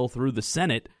cut bill through the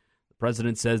Senate. The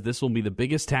president says this will be the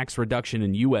biggest tax reduction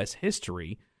in U.S.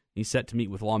 history. He's set to meet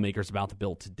with lawmakers about the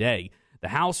bill today. The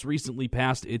House recently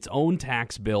passed its own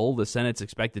tax bill. The Senate's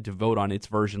expected to vote on its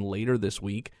version later this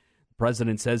week. The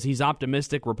president says he's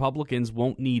optimistic Republicans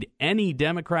won't need any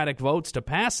Democratic votes to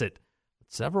pass it.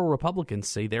 But several Republicans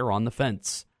say they're on the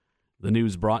fence. The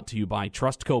news brought to you by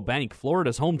Trustco Bank,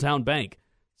 Florida's hometown bank.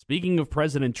 Speaking of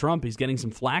President Trump, he's getting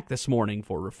some flack this morning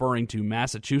for referring to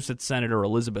Massachusetts Senator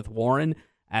Elizabeth Warren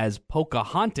as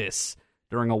Pocahontas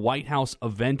during a White House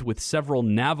event with several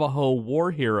Navajo war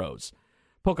heroes.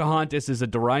 Pocahontas is a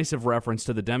derisive reference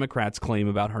to the Democrats' claim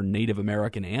about her Native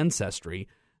American ancestry.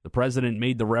 The president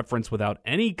made the reference without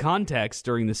any context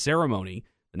during the ceremony.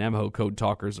 The Navajo code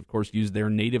talkers, of course, used their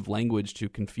native language to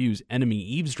confuse enemy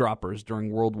eavesdroppers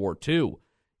during World War II.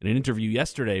 In an interview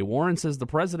yesterday, Warren says the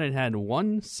president had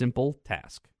one simple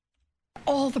task.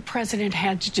 All the president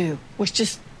had to do was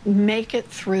just make it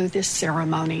through this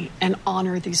ceremony and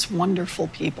honor these wonderful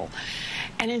people.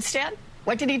 And instead,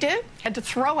 What did he do? Had to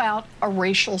throw out a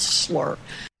racial slur.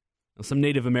 Some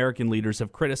Native American leaders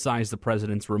have criticized the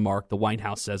president's remark. The White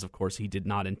House says, of course, he did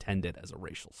not intend it as a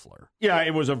racial slur. Yeah,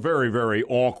 it was a very, very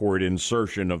awkward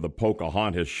insertion of the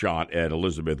Pocahontas shot at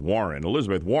Elizabeth Warren.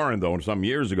 Elizabeth Warren, though, some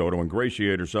years ago, to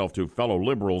ingratiate herself to fellow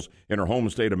liberals in her home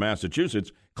state of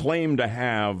Massachusetts, claimed to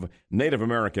have Native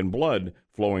American blood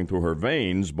flowing through her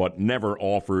veins, but never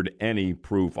offered any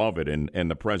proof of it. And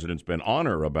the president's been on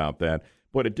her about that.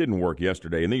 But it didn't work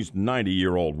yesterday. And these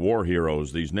 90-year-old war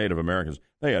heroes, these Native Americans,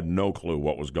 they had no clue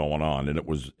what was going on. And it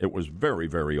was very,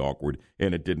 very awkward,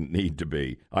 and it didn't need to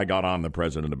be. I got on the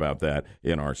president about that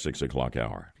in our 6 o'clock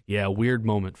hour. Yeah, weird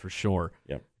moment for sure.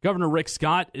 Yep. Governor Rick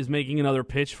Scott is making another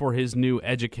pitch for his new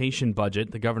education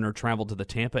budget. The governor traveled to the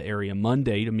Tampa area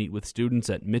Monday to meet with students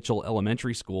at Mitchell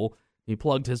Elementary School. He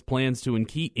plugged his plans to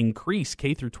increase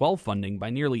K-12 funding by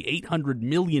nearly $800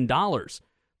 million.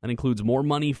 That includes more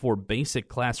money for basic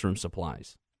classroom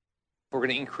supplies. We're going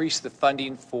to increase the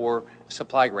funding for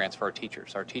supply grants for our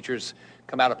teachers. Our teachers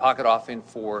come out of pocket often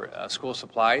for school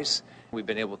supplies. We've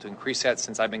been able to increase that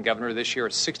since I've been governor this year.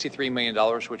 It's $63 million,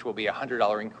 which will be a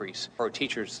 $100 increase for our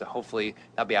teachers to hopefully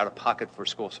not be out of pocket for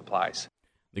school supplies.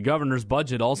 The governor's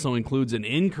budget also includes an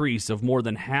increase of more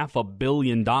than $500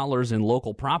 million in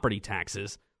local property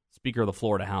taxes. Speaker of the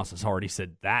Florida House has already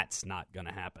said that's not going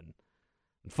to happen.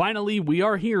 Finally, we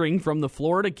are hearing from the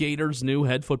Florida Gators' new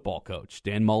head football coach.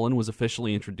 Dan Mullen was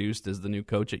officially introduced as the new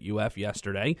coach at UF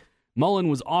yesterday. Mullen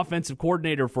was offensive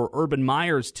coordinator for Urban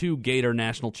Meyer's 2 Gator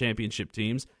national championship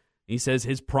teams. He says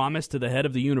his promise to the head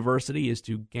of the university is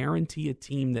to guarantee a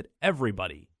team that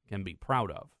everybody can be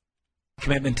proud of.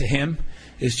 Commitment to him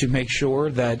is to make sure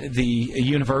that the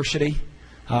university,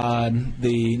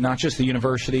 not just the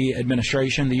university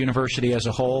administration, the university as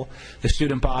a whole, the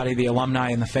student body, the alumni,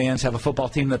 and the fans have a football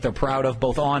team that they're proud of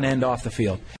both on and off the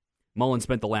field. Mullen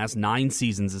spent the last 9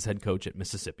 seasons as head coach at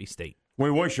Mississippi State.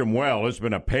 We wish him well. It's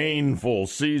been a painful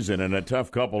season and a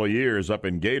tough couple of years up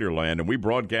in Gatorland, and we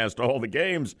broadcast all the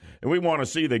games, and we want to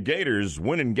see the Gators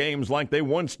winning games like they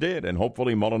once did, and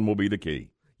hopefully Mullen will be the key.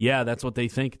 Yeah, that's what they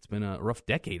think. It's been a rough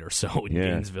decade or so in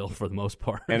Gainesville for the most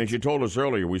part. And as you told us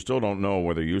earlier, we still don't know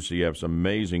whether UCF's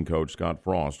amazing coach, Scott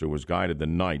Frost, who has guided the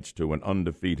Knights to an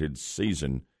undefeated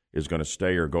season, is going to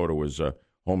stay or go to his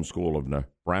home school of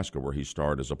Nebraska where he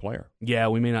starred as a player. Yeah,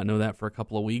 we may not know that for a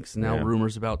couple of weeks. Now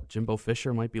rumors about Jimbo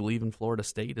Fisher might be leaving Florida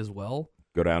State as well.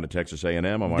 Go down to Texas A&M,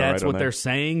 am I right on That's what that? they're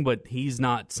saying, but he's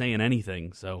not saying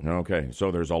anything. So Okay, so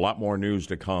there's a lot more news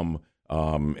to come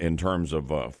in terms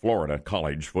of Florida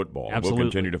college football. Absolutely.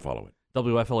 We'll continue to follow it.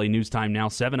 WFLA News Time now,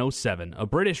 7:07. A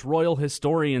British royal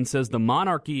historian says the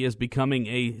monarchy is becoming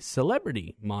a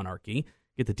celebrity monarchy.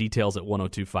 Get the details at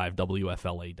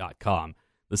 1025WFLA.com.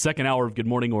 The second hour of Good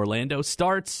Morning Orlando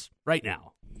starts right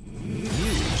now.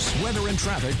 News, weather, and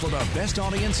traffic for the best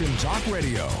audience in talk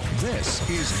radio. This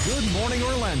is Good Morning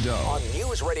Orlando on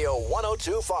News Radio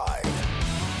 1025.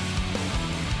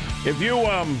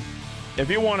 If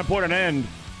you want to put an end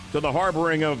to the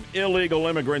harboring of illegal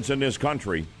immigrants in this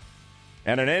country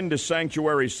and an end to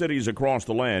sanctuary cities across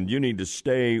the land, you need to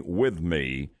stay with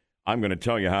me. I'm going to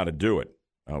tell you how to do it,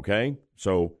 okay?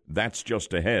 So that's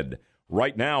just ahead.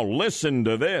 Right now, listen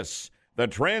to this. The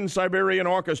Trans-Siberian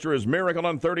Orchestra's Miracle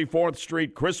on 34th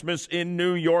Street Christmas in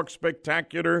New York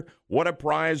Spectacular. What a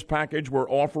prize package we're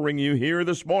offering you here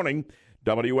this morning.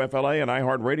 WFLA and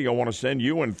iHeartRadio want to send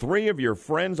you and 3 of your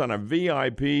friends on a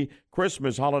VIP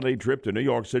Christmas holiday trip to New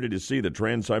York City to see the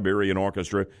Trans-Siberian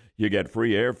Orchestra. You get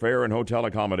free airfare and hotel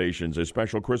accommodations, a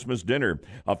special Christmas dinner,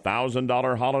 a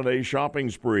 $1,000 holiday shopping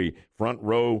spree, front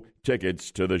row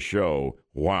tickets to the show.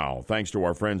 Wow. Thanks to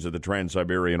our friends at the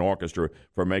Trans-Siberian Orchestra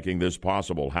for making this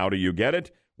possible. How do you get it?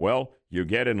 Well, you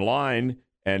get in line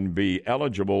and be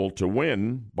eligible to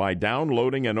win by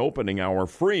downloading and opening our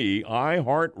free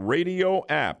iHeartRadio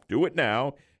app. Do it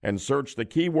now and search the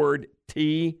keyword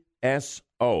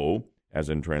TSO, as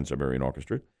in Trans-Siberian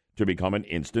Orchestra, to become an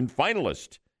instant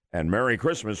finalist. And Merry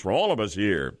Christmas for all of us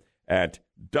here at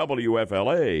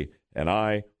WFLA and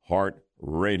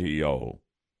iHeartRadio.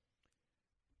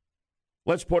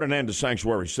 Let's put an end to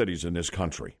sanctuary cities in this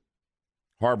country,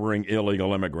 harboring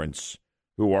illegal immigrants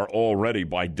who are already,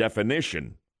 by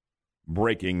definition,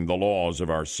 breaking the laws of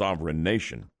our sovereign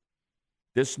nation.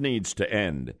 This needs to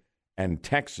end, and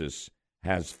Texas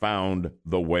has found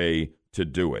the way to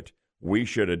do it. We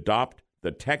should adopt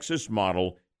the Texas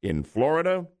model in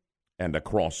Florida and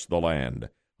across the land.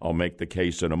 I'll make the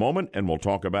case in a moment, and we'll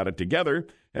talk about it together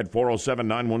at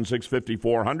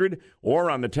 407-916-5400, or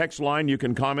on the text line, you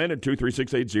can comment at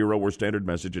 23680, where standard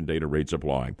message and data rates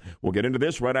apply. We'll get into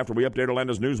this right after we update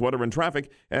Orlando's news, weather, and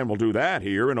traffic, and we'll do that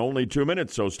here in only 2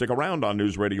 minutes, so stick around on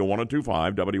News Radio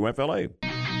 102.5 WFLA.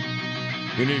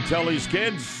 You need to tell these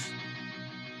kids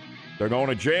they're going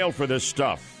to jail for this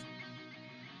stuff.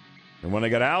 And when they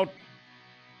get out,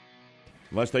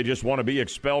 unless they just want to be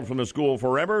expelled from the school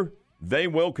forever, they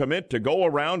will commit to go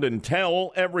around and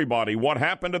tell everybody what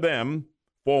happened to them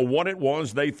for what it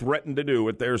was they threatened to do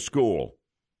at their school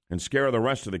and scare the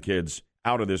rest of the kids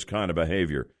out of this kind of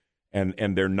behavior.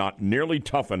 And they're not nearly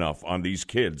tough enough on these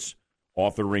kids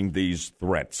authoring these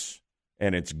threats.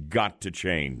 And it's got to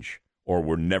change, or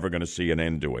we're never going to see an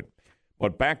end to it.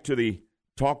 But back to the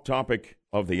talk topic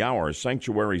of the hour,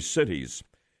 sanctuary cities.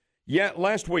 Yeah,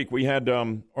 last week we had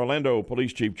Orlando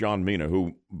Police Chief John Mina,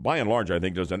 who, by and large, I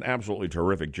think does an absolutely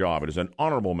terrific job and is an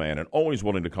honorable man and always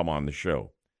willing to come on the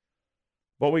show.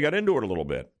 But we got into it a little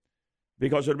bit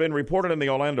because it had been reported in the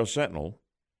Orlando Sentinel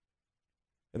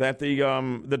that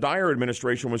the Dyer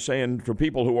administration was saying to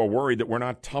people who are worried that we're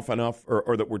not tough enough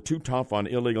or that we're too tough on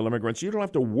illegal immigrants, you don't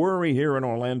have to worry here in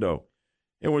Orlando.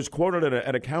 It was quoted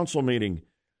at a council meeting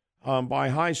by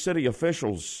high city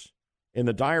officials in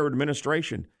the Dyer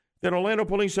administration that Orlando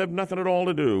police have nothing at all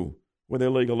to do with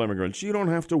illegal immigrants. You don't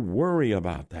have to worry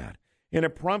about that. And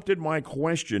it prompted my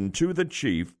question to the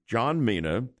chief, John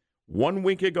Mina, 1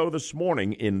 week ago this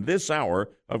morning in this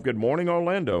hour of Good Morning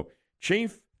Orlando.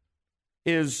 Chief,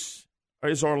 is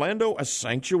Orlando a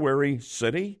sanctuary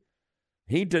city?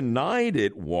 He denied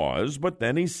it was, but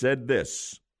then he said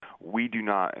this. We do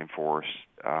not enforce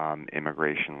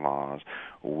immigration laws.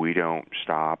 We don't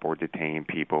stop or detain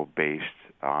people based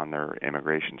on their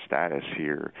immigration status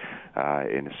here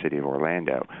in the city of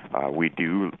Orlando. We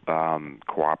do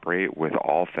cooperate with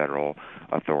all federal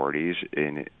authorities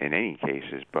in any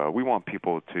cases, but we want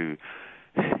people to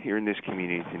here in this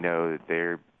community to know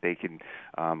that they can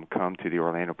come to the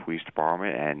Orlando Police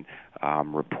Department and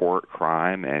report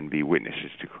crime and be witnesses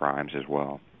to crimes as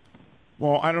well.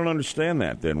 Well, I don't understand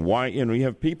that then. Why, you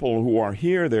have people who are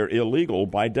here, they're illegal.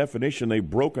 By definition, they've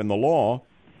broken the law.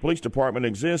 Police department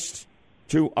exists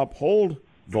to uphold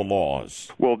the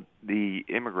laws. Well, the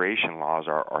immigration laws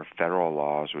are federal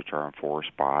laws which are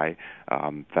enforced by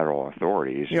federal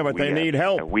authorities. Yeah, but they need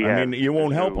help. You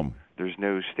won't help them. There's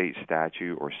no state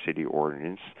statute or city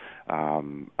ordinance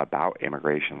about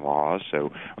immigration laws,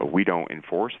 so we don't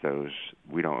enforce those.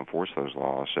 We don't enforce those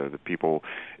laws. So the people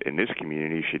in this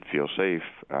community should feel safe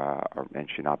and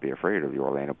should not be afraid of the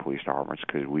Orlando Police Departments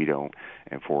because we don't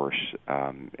enforce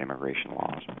immigration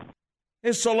laws.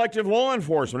 It's selective law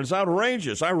enforcement. It's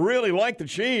outrageous. I really like the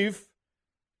chief.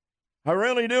 I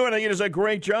really do. I think he does a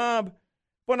great job.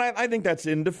 But I think that's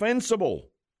indefensible.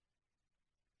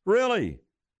 Really.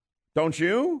 Don't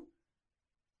you?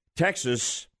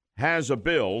 Texas has a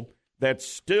bill that's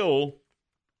still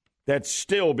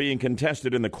being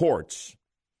contested in the courts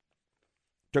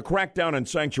to crack down in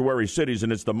sanctuary cities,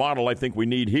 and it's the model I think we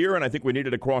need here, and I think we need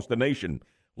it across the nation.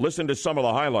 Listen to some of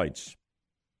the highlights.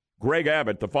 Greg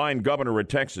Abbott, the fine governor of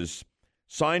Texas,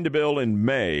 signed a bill in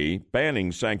May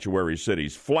banning sanctuary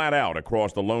cities flat out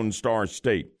across the Lone Star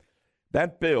State.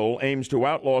 That bill aims to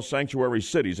outlaw sanctuary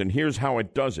cities, and here's how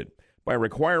it does it. By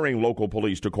requiring local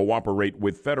police to cooperate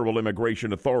with federal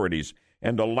immigration authorities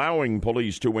and allowing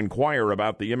police to inquire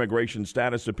about the immigration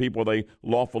status of people they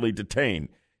lawfully detain.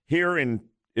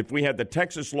 If we had the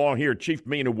Texas law here, Chief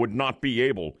Mina would not be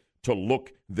able to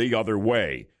look the other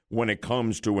way when it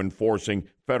comes to enforcing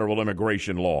federal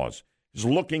immigration laws. He's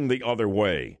looking the other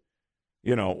way.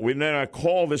 We then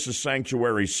call this a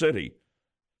sanctuary city.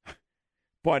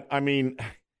 But,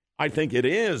 I think it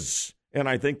is. And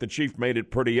I think the chief made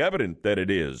it pretty evident that it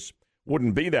is.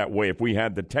 Wouldn't be that way if we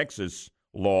had the Texas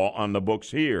law on the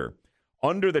books here.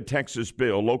 Under the Texas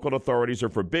bill, local authorities are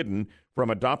forbidden from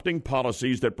adopting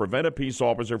policies that prevent a peace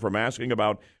officer from asking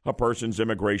about a person's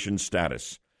immigration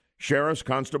status. Sheriffs,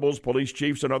 constables, police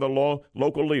chiefs, and other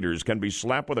local leaders can be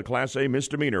slapped with a Class A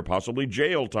misdemeanor, possibly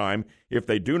jail time, if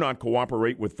they do not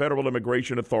cooperate with federal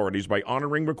immigration authorities by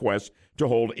honoring requests to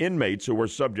hold inmates who are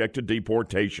subject to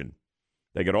deportation.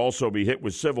 They could also be hit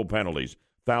with civil penalties,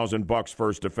 $1,000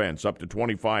 first offense, up to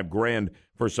 $25,000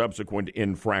 for subsequent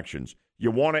infractions.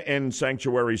 You want to end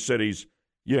sanctuary cities?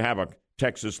 You have a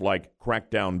Texas-like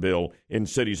crackdown bill in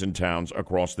cities and towns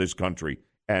across this country,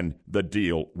 and the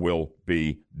deal will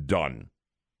be done.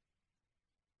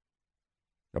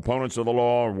 Opponents of the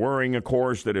law are worrying, of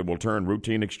course, that it will turn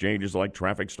routine exchanges like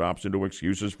traffic stops into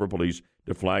excuses for police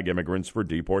to flag immigrants for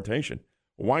deportation.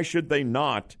 Why should they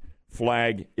not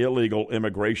flag illegal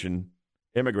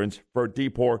immigrants for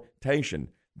deportation.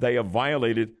 They have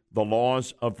violated the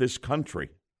laws of this country.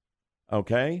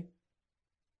 Okay?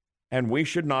 And we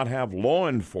should not have law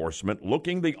enforcement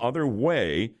looking the other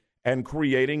way and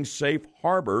creating safe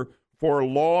harbor for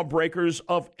lawbreakers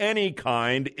of any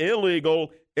kind,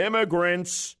 illegal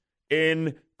immigrants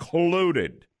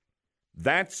included.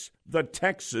 That's the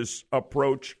Texas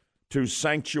approach to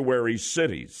sanctuary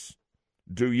cities.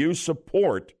 Do you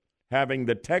support having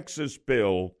the Texas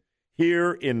bill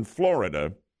here in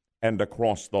Florida and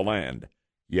across the land?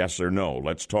 Yes or no?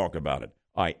 Let's talk about it.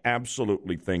 I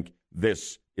absolutely think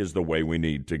this is the way we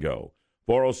need to go.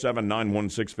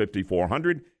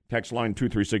 407-916-5400, text line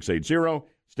 23680.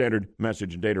 Standard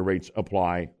message and data rates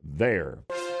apply there.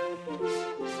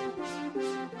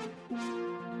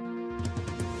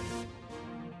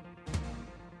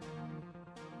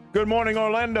 Good morning,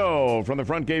 Orlando. From the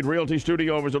Front Gate Realty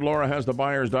Studio, visit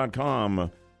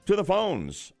LauraHasTheBuyers.com. To the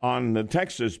phones on the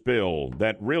Texas bill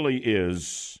that really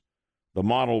is the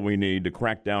model we need to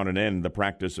crack down and end the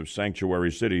practice of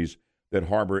sanctuary cities that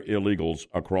harbor illegals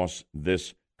across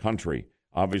this country.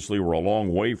 Obviously, we're a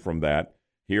long way from that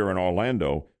here in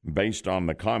Orlando, based on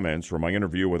the comments from my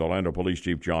interview with Orlando Police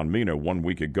Chief John Mina 1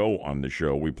 week ago on the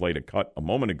show. We played a cut a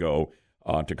moment ago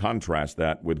to contrast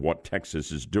that with what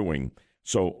Texas is doing.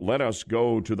 So let us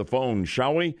go to the phone,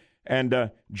 shall we?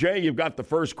 And, Jay, you've got the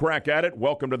first crack at it.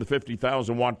 Welcome to the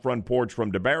 50,000-watt front porch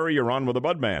from DeBarry. You're on with the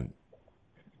Budman.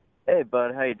 Hey,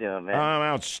 Bud. How you doing, man? I'm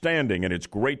outstanding, and it's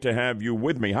great to have you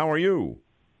with me. How are you?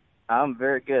 I'm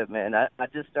very good, man. I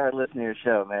just started listening to your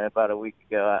show, man, about a week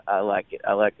ago. I like it.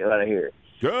 I like it out of here.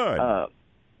 Good.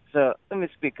 So let me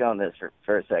speak on this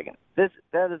for a second.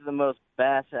 That is the most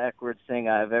bass-backwards thing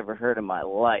I've ever heard in my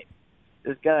life.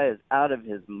 This guy is out of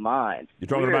his mind. You're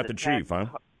talking about the chief, huh?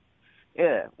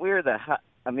 Yeah,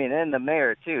 and the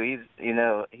mayor too.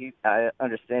 I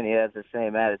understand he has the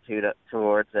same attitude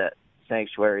towards that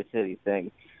sanctuary city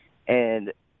thing,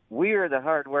 and we are the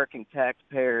hardworking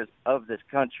taxpayers of this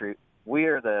country. We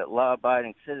are the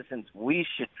law-abiding citizens. We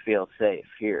should feel safe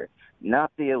here,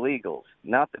 not the illegals,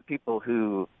 not the people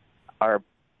who are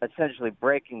essentially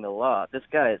breaking the law. This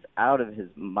guy is out of his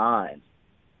mind.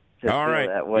 All right.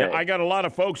 Yeah, I got a lot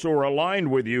of folks who are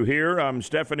aligned with you here.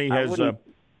 Stephanie has.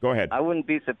 Go ahead. I wouldn't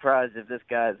be surprised if this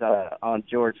guy's on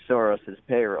George Soros'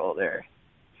 payroll there.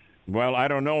 Well, I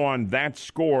don't know on that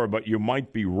score, but you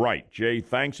might be right. Jay,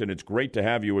 thanks, and it's great to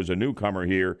have you as a newcomer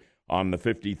here on the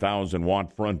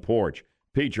 50,000-watt front porch.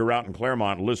 Pete, you're out in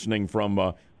Claremont listening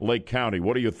from Lake County.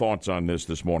 What are your thoughts on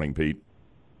this morning, Pete?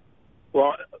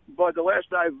 Well, but the last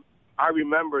I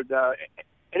remembered,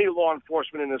 any law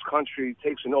enforcement in this country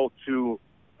takes an oath to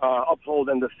uphold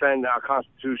and defend our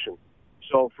Constitution.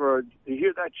 So to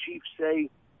hear that chief say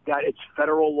that it's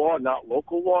federal law, not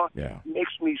local law,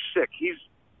 makes me sick. He's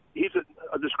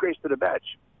a disgrace to the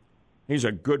badge. He's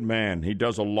a good man. He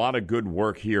does a lot of good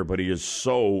work here, but he is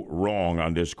so wrong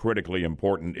on this critically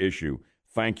important issue.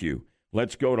 Thank you.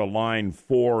 Let's go to line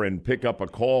 4 and pick up a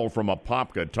call from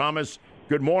Apopka. Thomas,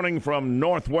 good morning from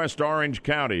Northwest Orange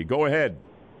County. Go ahead.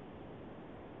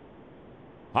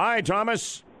 Hi,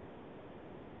 Thomas.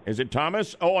 Is it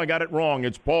Thomas? Oh, I got it wrong.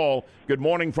 It's Paul. Good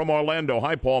morning from Orlando.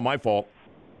 Hi, Paul. My fault.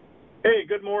 Hey,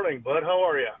 good morning, Bud. How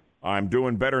are you? I'm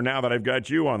doing better now that I've got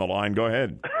you on the line. Go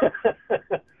ahead.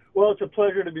 Well, it's a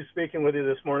pleasure to be speaking with you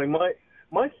this morning. My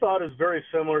thought is very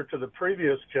similar to the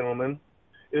previous gentleman,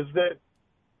 is that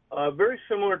very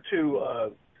similar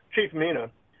to Chief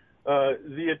Mina,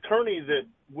 the attorney that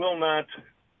will not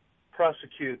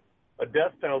prosecute a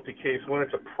death penalty case when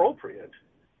it's appropriate.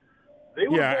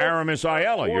 Aramis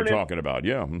Ayala you're talking about,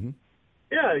 yeah. Mm-hmm.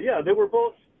 Yeah, they were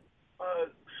both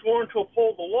sworn to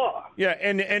uphold the law. Yeah,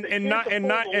 and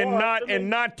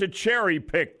not to cherry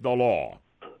pick the law.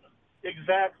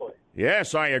 Exactly.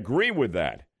 Yes, I agree with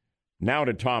that. Now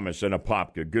to Thomas and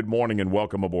Apopka. Good morning and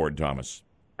welcome aboard, Thomas.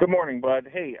 Good morning, Bud.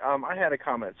 Hey, I had a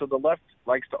comment. So the left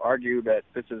likes to argue that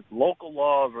this is local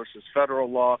law versus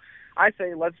federal law. I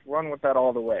say let's run with that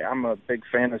all the way. I'm a big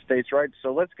fan of states' rights,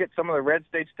 so let's get some of the red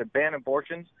states to ban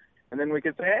abortions, and then we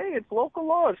could say, hey, it's local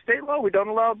law, it's state law. We don't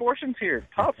allow abortions here.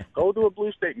 Tough. Go to a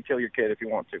blue state and kill your kid if you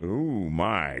want to. Ooh,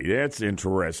 my. That's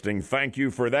interesting. Thank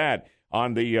you for that.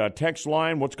 On the text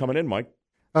line, what's coming in, Mike?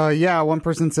 One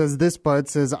person says this, Bud,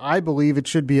 says, I believe it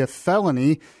should be a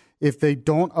felony if they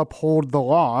don't uphold the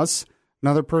laws.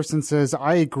 Another person says,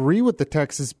 I agree with the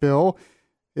Texas bill.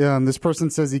 This person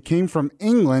says he came from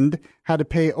England, had to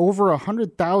pay over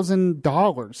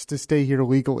 $100,000 to stay here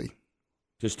legally.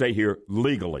 To stay here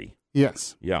legally?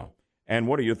 Yes. Yeah. And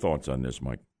what are your thoughts on this,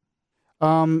 Mike?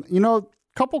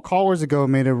 couple callers ago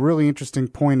made a really interesting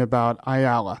point about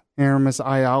Ayala, Aramis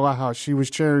Ayala, how she was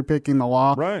cherry picking the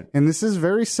law. Right. And this is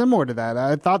very similar to that.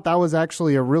 I thought that was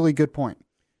actually a really good point.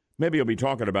 Maybe you'll be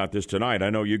talking about this tonight.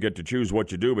 I know you get to choose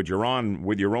what you do, but you're on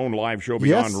with your own live show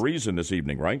Beyond Reason this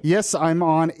evening, right? Yes, I'm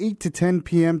on 8 to 10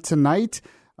 p.m. tonight.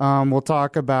 We'll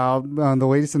talk about the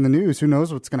latest in the news. Who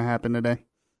knows what's going to happen today?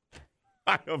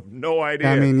 I have no idea.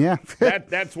 I mean, yeah.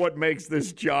 That's what makes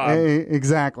this job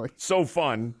exactly so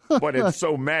fun, but it's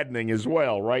so maddening as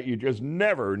well, right? You just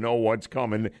never know what's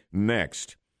coming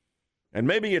next. And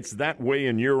maybe it's that way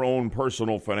in your own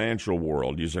personal financial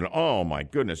world. You said, oh, my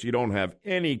goodness, you don't have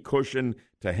any cushion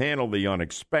to handle the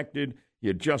unexpected.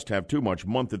 You just have too much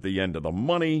month at the end of the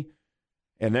money.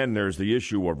 And then there's the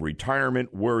issue of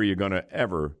retirement. Where are you going to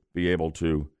ever be able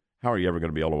to, how are you ever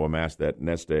going to be able to amass that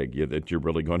nest egg that you're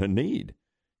really going to need,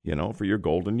 for your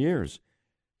golden years?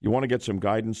 You want to get some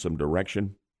guidance, some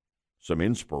direction, some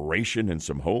inspiration, and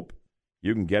some hope?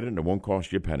 You can get it, and it won't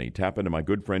cost you a penny. Tap into my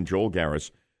good friend Joel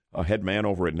Garris, a head man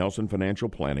over at Nelson Financial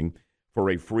Planning, for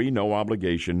a free,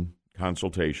 no-obligation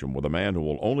consultation with a man who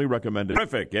will only recommend it.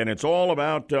 Terrific, and it's all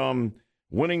about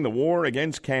winning the war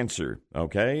against cancer,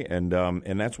 okay? And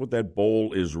that's what that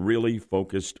bowl is really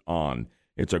focused on.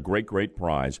 It's a great, great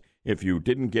prize. If you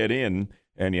didn't get in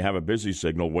and you have a busy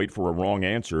signal, wait for a wrong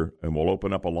answer, and we'll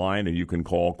open up a line, and you can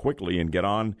call quickly and get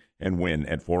on and win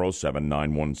at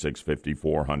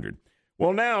 407-916-5400.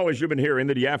 Well, now, as you've been hearing,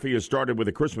 that Yaffee has started with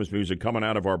the Christmas music coming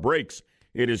out of our breaks.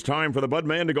 It is time for the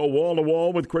Budman to go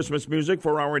wall-to-wall with Christmas music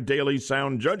for our daily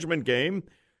sound judgment game.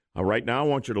 Right now, I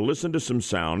want you to listen to some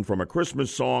sound from a Christmas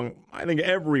song I think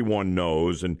everyone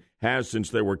knows and has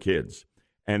since they were kids.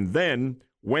 And then,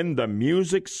 when the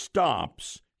music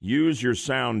stops, use your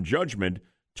sound judgment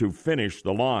to finish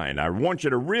the line. I want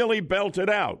you to really belt it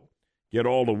out. Get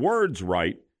all the words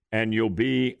right, and you'll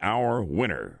be our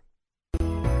winner.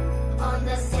 On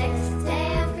the sixth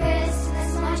day of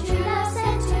Christmas, my true love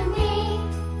said to me,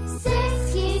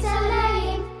 6 geese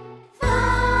a-laying,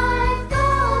 5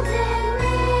 golden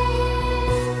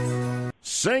rings.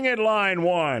 Sing it, line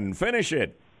 1. Finish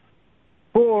it.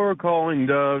 4 calling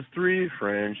doves, 3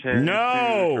 French hens.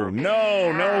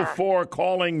 No 4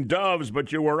 calling doves,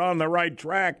 but you were on the right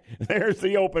track. There's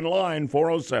the open line,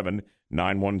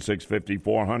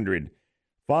 407-916-5400.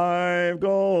 5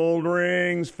 gold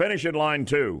rings. Finish it, line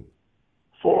 2.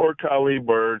 4 collie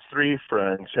birds, 3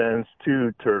 French hens,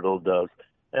 2 turtle doves,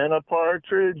 and a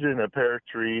partridge in a pear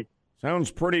tree. Sounds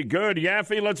pretty good.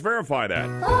 Yaffee, let's verify that.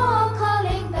 4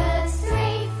 calling birds,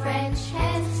 3 French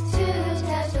hens, 2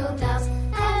 turtle doves,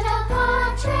 and a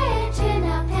partridge in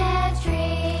a pear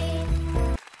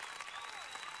tree.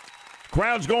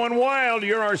 Crowd's going wild.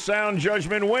 You're our sound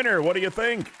judgment winner. What do you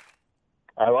think?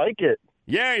 I like it.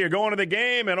 Yeah, you're going to the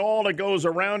game and all that goes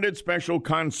around it, special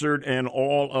concert and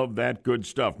all of that good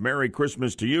stuff. Merry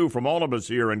Christmas to you from all of us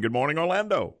here, and good morning,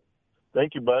 Orlando.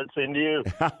 Thank you, bud. Same to you.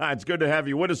 It's good to have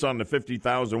you with us on the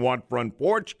 50,000-watt front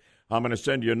porch. I'm going to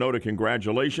send you a note of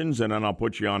congratulations, and then I'll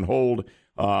put you on hold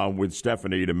with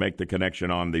Stephanie to make the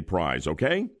connection on the prize,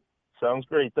 okay? Sounds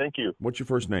great. Thank you. What's your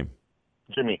first name?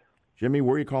 Jimmy. Jimmy,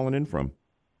 where are you calling in from?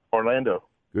 Orlando.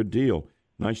 Good deal.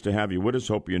 Nice to have you with us.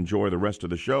 Hope you enjoy the rest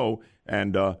of the show.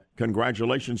 And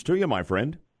congratulations to you, my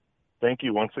friend. Thank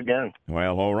you once again.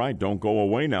 Well, all right. Don't go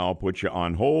away now. I'll put you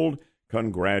on hold.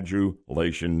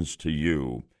 Congratulations to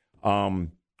you.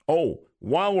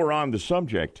 While we're on the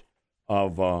subject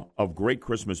of great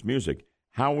Christmas music,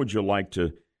 how would you like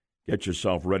to get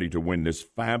yourself ready to win this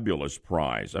fabulous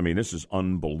prize? I mean, this is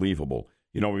unbelievable.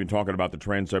 You know, we've been talking about the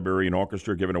Trans-Siberian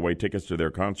Orchestra giving away tickets to their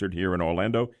concert here in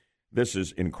Orlando. This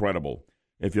is incredible.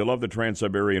 If you love the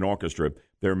Trans-Siberian Orchestra,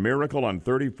 their Miracle on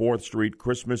 34th Street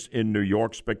Christmas in New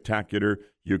York Spectacular,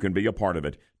 you can be a part of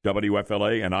it.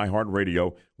 WFLA and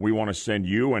iHeartRadio, we want to send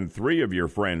you and 3 of your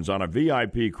friends on a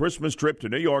VIP Christmas trip to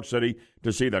New York City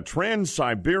to see the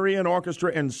Trans-Siberian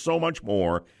Orchestra and so much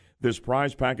more. This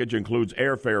prize package includes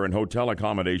airfare and hotel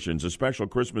accommodations, a special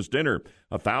Christmas dinner,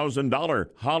 a $1,000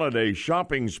 holiday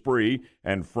shopping spree,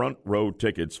 and front row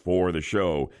tickets for the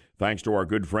show. Thanks to our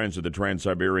good friends at the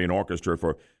Trans-Siberian Orchestra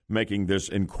for making this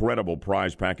incredible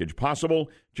prize package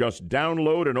possible. Just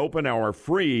download and open our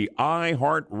free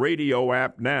iHeartRadio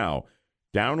app now.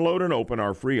 Download and open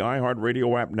our free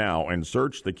iHeartRadio app now and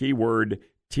search the keyword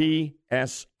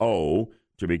TSO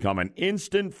to become an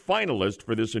instant finalist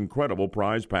for this incredible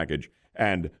prize package.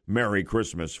 And Merry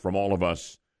Christmas from all of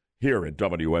us here at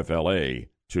WFLA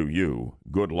to you.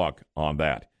 Good luck on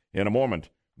that. In a moment,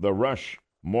 the Rush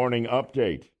Morning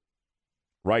Update.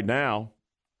 Right now,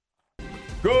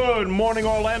 Good morning,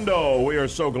 Orlando. We are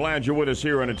so glad you're with us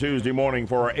here on a Tuesday morning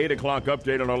for our 8 o'clock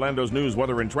update on Orlando's news,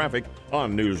 weather, and traffic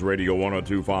on News Radio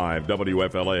 102.5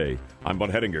 WFLA. I'm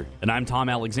Bud Hettinger. And I'm Tom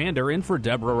Alexander, in for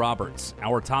Deborah Roberts.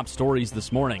 Our top stories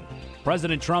this morning.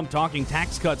 President Trump talking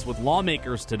tax cuts with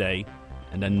lawmakers today.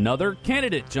 And another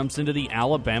candidate jumps into the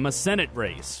Alabama Senate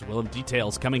race. We'll have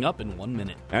details coming up in 1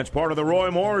 minute. That's part of the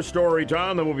Roy Moore story,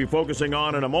 Tom, that we'll be focusing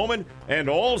on in a moment. And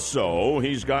also,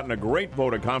 he's gotten a great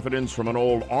vote of confidence from an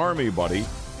old Army buddy.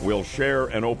 We'll share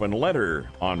an open letter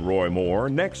on Roy Moore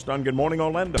next on Good Morning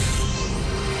Orlando.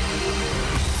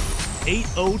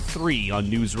 8:03 on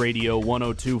News Radio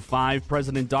 102.5.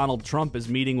 President Donald Trump is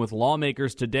meeting with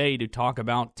lawmakers today to talk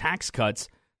about tax cuts.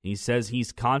 He says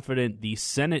he's confident the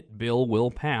Senate bill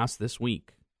will pass this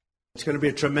week. It's going to be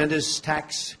a tremendous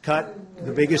tax cut,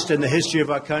 the biggest in the history of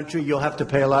our country. You'll have to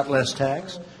pay a lot less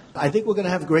tax. I think we're going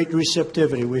to have great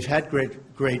receptivity. We've had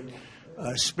great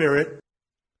spirit.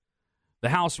 The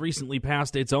House recently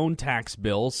passed its own tax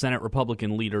bill. Senate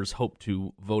Republican leaders hope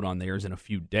to vote on theirs in a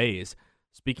few days.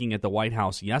 Speaking at the White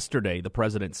House yesterday, the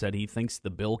president said he thinks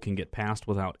the bill can get passed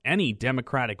without any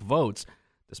Democratic votes,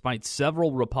 despite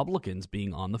several Republicans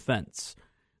being on the fence.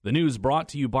 The news brought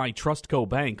to you by Trustco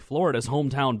Bank, Florida's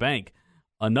hometown bank.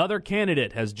 Another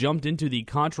candidate has jumped into the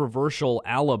controversial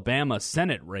Alabama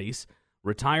Senate race.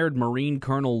 Retired Marine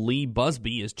Colonel Lee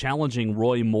Busby is challenging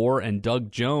Roy Moore and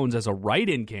Doug Jones as a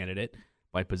write-in candidate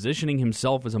by positioning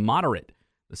himself as a moderate.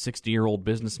 The 60-year-old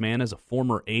businessman is a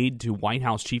former aide to White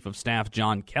House Chief of Staff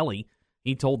John Kelly.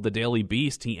 He told the Daily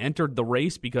Beast he entered the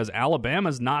race because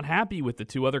Alabama's not happy with the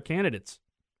two other candidates.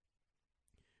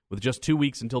 With just 2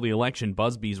 weeks until the election,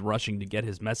 Busby's rushing to get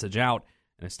his message out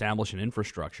and establish an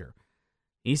infrastructure.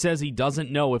 He says he doesn't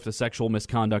know if the sexual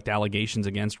misconduct allegations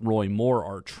against Roy Moore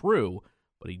are true,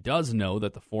 but he does know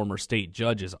that the former state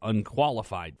judge is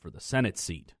unqualified for the Senate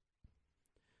seat.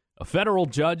 A federal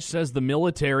judge says the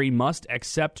military must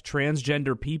accept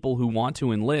transgender people who want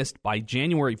to enlist by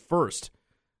January 1st.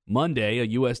 Monday, a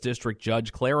U.S. district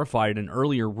judge clarified an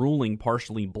earlier ruling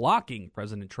partially blocking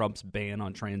President Trump's ban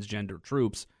on transgender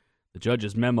troops. The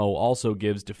judge's memo also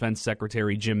gives Defense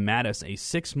Secretary Jim Mattis a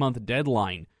 6-month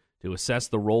deadline to assess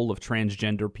the role of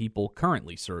transgender people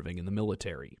currently serving in the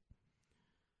military.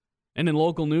 And in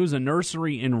local news, a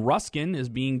nursery in Ruskin is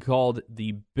being called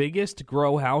the biggest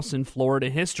grow house in Florida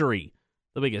history.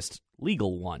 The biggest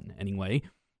legal one, anyway.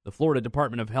 The Florida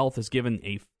Department of Health has given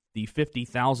the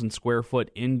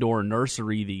 50,000-square-foot indoor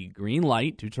nursery the green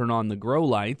light to turn on the grow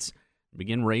lights and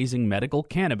begin raising medical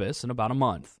cannabis in about a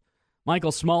month.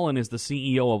 Michael Smullen is the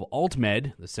CEO of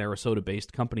AltMed, the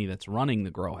Sarasota-based company that's running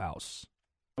the grow house.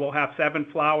 We'll have 7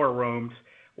 flower rooms,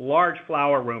 large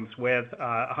flower rooms with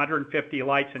 150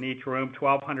 lights in each room,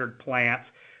 1,200 plants,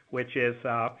 which is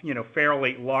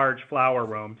fairly large flower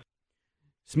rooms.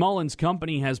 Smullen's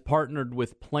company has partnered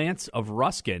with Plants of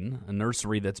Ruskin, a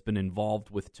nursery that's been involved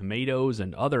with tomatoes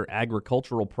and other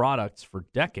agricultural products for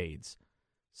decades.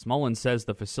 Smullen says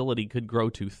the facility could grow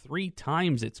to 3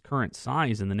 times its current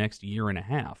size in the next year and a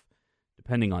half,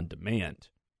 depending on demand.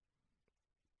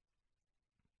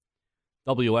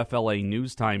 WFLA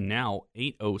News Time now,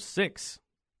 8:06.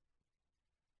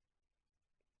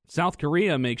 South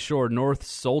Korea makes sure North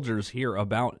soldiers hear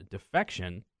about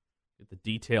defection. Get the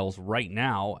details right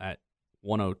now at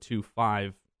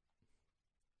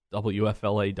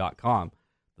 1025WFLA.com.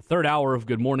 The third hour of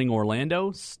Good Morning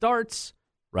Orlando starts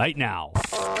right now.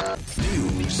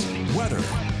 News, weather,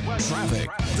 traffic.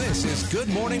 This is Good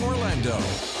Morning Orlando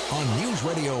on News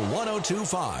Radio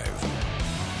 102.5.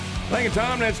 Thank you,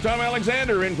 Tom. That's Tom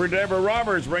Alexander in for Deborah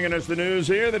Roberts, bringing us the news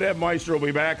here. The Deb Meister will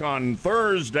be back on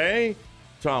Thursday.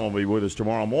 Tom will be with us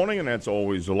tomorrow morning, and that's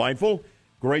always delightful.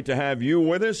 Great to have you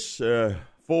with us.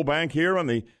 Full bank here on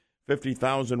the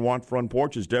 50,000-watt front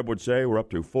porch. As Deb would say, we're up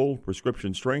to full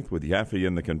prescription strength with Yaffee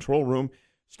in the control room.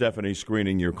 Stephanie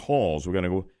screening your calls. We're going to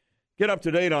go get up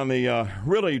to date on the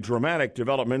really dramatic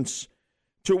developments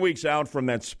 2 weeks out from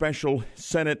that special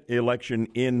Senate election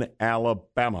in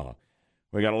Alabama.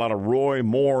 We got a lot of Roy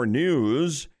Moore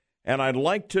news, and I'd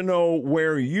like to know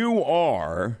where you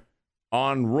are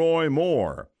on Roy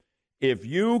Moore. If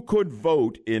you could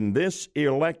vote in this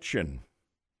election,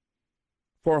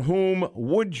 for whom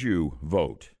would you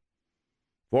vote?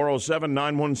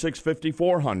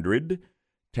 407-916-5400,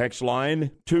 text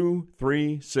line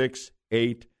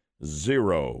 23680,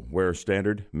 where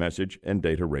standard message and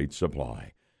data rates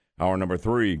apply. Hour number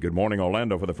 3, Good Morning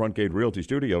Orlando for the Frontgate Realty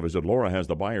Studio. Visit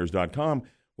LauraHasTheBuyers.com.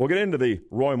 We'll get into the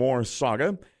Roy Moore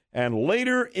saga. And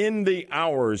later in the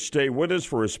hour, stay with us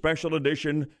for a special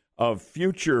edition of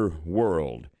Future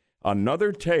World.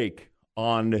 Another take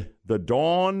on the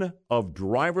dawn of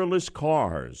driverless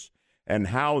cars and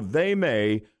how they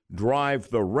may drive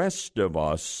the rest of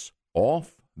us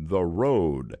off the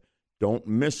road. Don't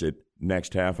miss it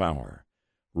next half hour.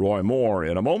 Roy Moore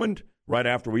in a moment, right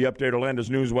after we update Orlando's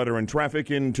news, weather, and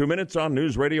traffic in 2 minutes on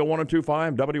News Radio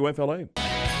 102.5 WFLA.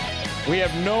 We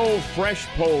have no fresh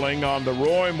polling on the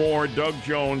Roy Moore, Doug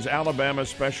Jones, Alabama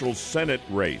special Senate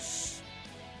race.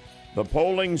 The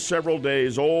polling, several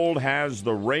days old, has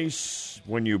the race,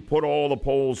 when you put all the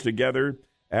polls together,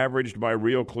 averaged by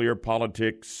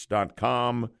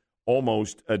RealClearPolitics.com,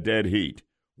 almost a dead heat,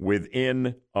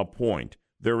 within a point.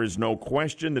 There is no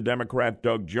question the Democrat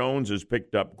Doug Jones has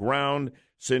picked up ground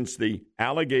since the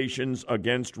allegations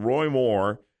against Roy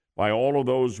Moore by all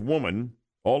those women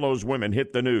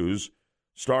hit the news,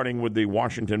 starting with the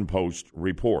Washington Post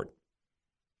report.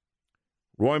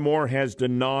 Roy Moore has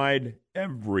denied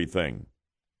everything.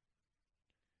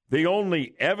 The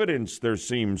only evidence there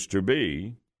seems to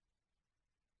be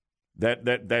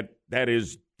that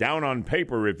is down on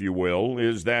paper, if you will,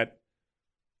 is that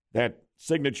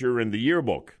signature in the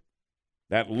yearbook,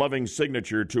 that loving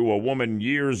signature to a woman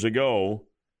years ago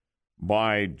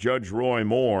by Judge Roy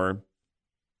Moore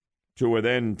to a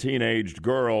then teenaged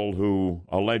girl who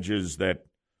alleges that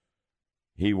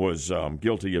he was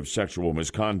guilty of sexual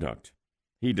misconduct.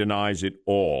 He denies it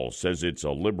all, says it's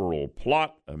a liberal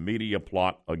plot, a media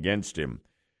plot against him.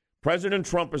 President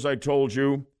Trump, as I told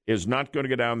you, is not going to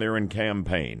get down there and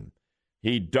campaign.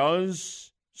 He does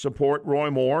support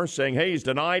Roy Moore, saying, hey, he's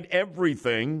denied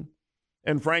everything,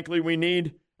 and frankly, we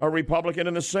need a Republican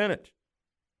in the Senate.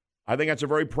 I think that's a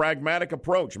very pragmatic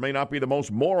approach. It may not be the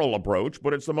most moral approach,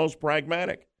 but it's the most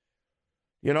pragmatic.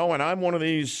 You know, and I'm one of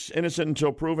these innocent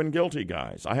until proven guilty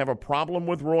guys. I have a problem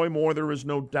with Roy Moore. There is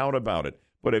no doubt about it.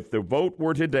 But if the vote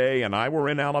were today and I were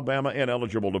in Alabama and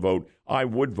eligible to vote, I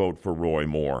would vote for Roy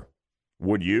Moore.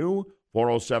 Would you?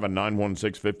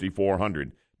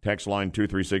 407-916-5400. Text line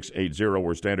 23680,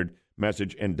 where standard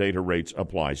message and data rates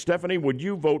apply. Stephanie, would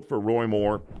you vote for Roy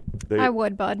Moore? I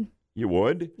would, Bud. You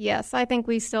would? Yes, I think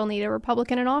we still need a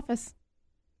Republican in office.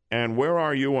 And where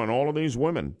are you on all of these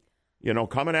women? You know,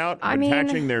 coming out,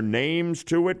 attaching their names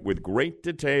to it with great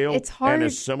detail. It's hard. And a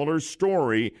similar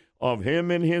story of him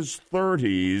in his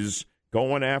 30s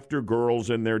going after girls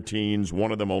in their teens,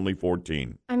 one of them only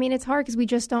 14. I mean, it's hard because we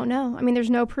just don't know. I mean, there's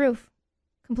no proof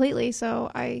completely,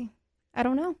 so I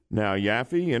don't know. Now,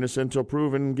 Yaffee, innocent till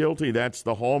proven guilty. That's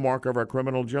the hallmark of our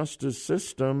criminal justice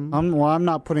system. I'm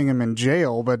not putting him in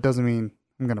jail, but it doesn't mean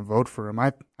I'm going to vote for him.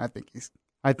 I think he's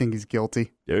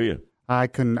guilty. Do you? I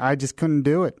just couldn't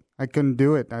do it. I couldn't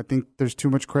do it. I think there's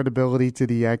too much credibility to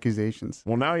the accusations.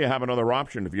 Well, now you have another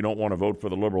option if you don't want to vote for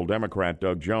the liberal Democrat,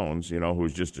 Doug Jones, you know,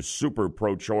 who's just a super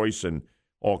pro-choice and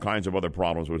all kinds of other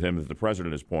problems with him, as the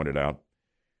president has pointed out.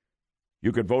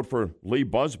 You could vote for Lee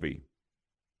Busby.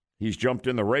 He's jumped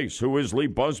in the race. Who is Lee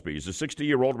Busby? He's a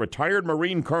 60-year-old retired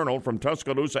Marine colonel from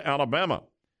Tuscaloosa, Alabama.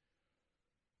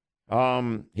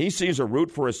 He sees a route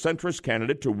for a centrist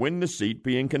candidate to win the seat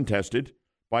being contested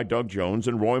by Doug Jones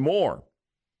and Roy Moore.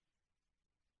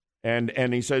 And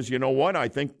he says, you know what? I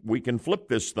think we can flip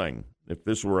this thing. If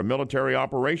this were a military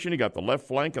operation, you got the left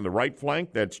flank and the right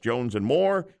flank. That's Jones and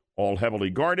Moore, all heavily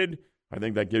guarded. I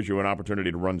think that gives you an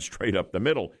opportunity to run straight up the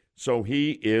middle. So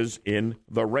he is in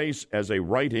the race as a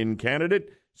write-in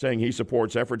candidate, saying he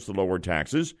supports efforts to lower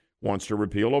taxes, wants to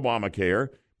repeal Obamacare,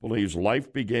 believes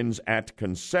life begins at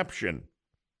conception.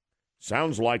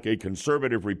 Sounds like a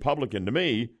conservative Republican to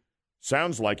me.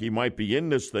 Sounds like he might be in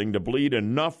this thing to bleed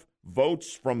enough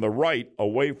votes from the right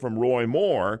away from Roy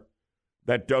Moore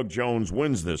that Doug Jones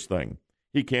wins this thing.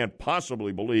 He can't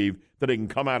possibly believe that he can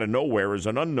come out of nowhere as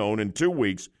an unknown in 2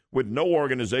 weeks with no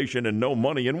organization and no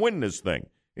money and win this thing.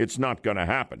 It's not going to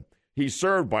happen. He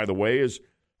served, by the way, as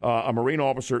a Marine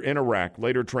officer in Iraq,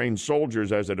 later trained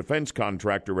soldiers as a defense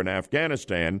contractor in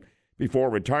Afghanistan.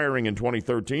 Before retiring in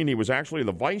 2013, he was actually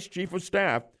the vice chief of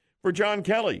staff for John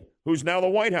Kelly, who's now the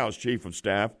White House chief of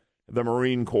staff, the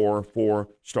Marine Corps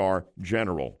 4-star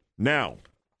general. Now,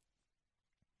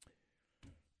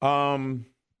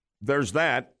 there's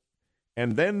that.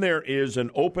 And then there is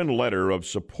an open letter of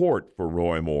support for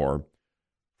Roy Moore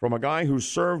from a guy who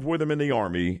served with him in the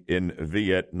Army in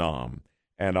Vietnam.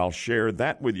 And I'll share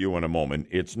that with you in a moment.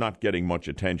 It's not getting much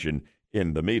attention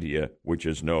in the media, which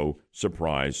is no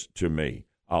surprise to me.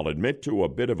 I'll admit to a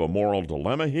bit of a moral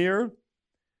dilemma here,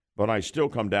 but I still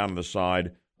come down to the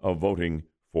side of voting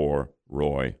for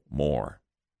Roy Moore.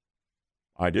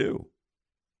 I do.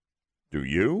 Do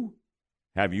you?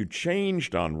 Have you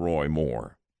changed on Roy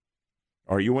Moore?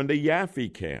 Are you in the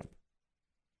Yaffee camp?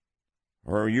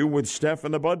 Or are you with Steph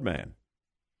and the Budman?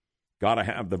 Got to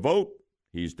have the vote.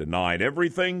 He's denied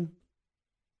everything.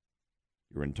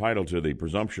 You're entitled to the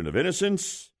presumption of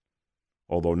innocence,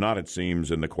 although not, it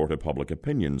seems, in the court of public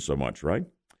opinion so much, right?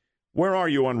 Where are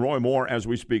you on Roy Moore as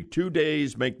we speak? 2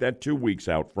 days, make that 2 weeks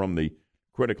out from the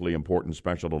critically important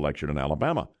special election in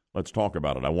Alabama. Let's talk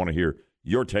about it. I want to hear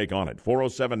your take on it.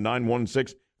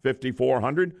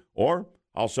 407-916-5400, or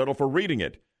I'll settle for reading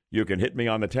it. You can hit me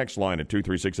on the text line at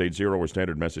 23680 where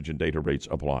standard message and data rates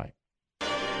apply. I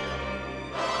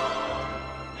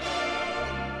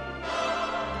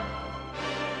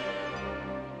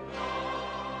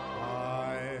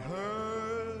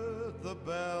heard the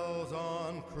bells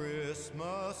on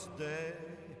Christmas Day.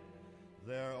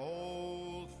 They're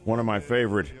old. One of my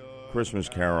favorite Christmas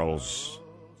carols,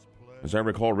 as I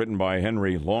recall, written by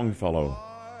Henry Longfellow,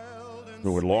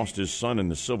 who had lost his son in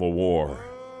the Civil War.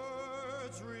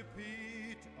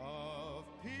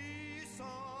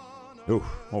 Ooh,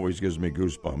 always gives me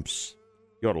goosebumps.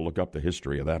 You ought to look up the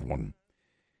history of that one.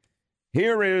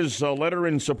 Here is a letter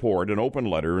in support, an open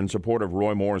letter in support of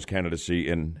Roy Moore's candidacy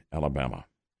in Alabama.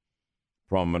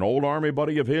 From an old Army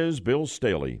buddy of his, Bill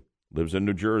Staley, lives in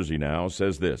New Jersey now,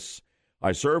 says this: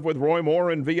 I served with Roy Moore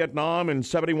in Vietnam in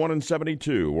 71 and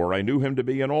 72, where I knew him to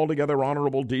be an altogether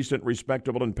honorable, decent,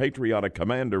 respectable, and patriotic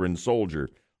commander and soldier.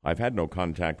 I've had no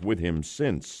contact with him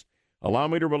since. Allow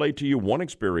me to relate to you one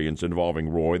experience involving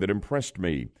Roy that impressed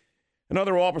me.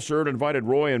 Another officer had invited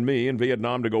Roy and me in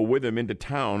Vietnam to go with him into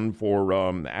town for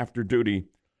after-duty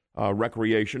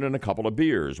recreation and a couple of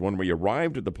beers. When we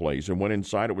arrived at the place and went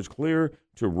inside, it was clear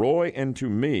to Roy and to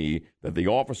me that the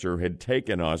officer had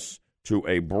taken us to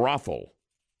a brothel.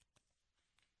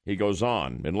 He goes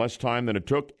on, in less time than it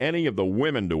took any of the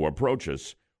women to approach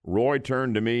us, Roy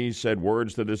turned to me, said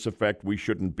words to this effect: we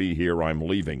shouldn't be here, I'm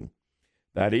leaving.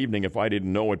 That evening, if I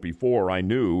didn't know it before, I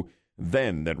knew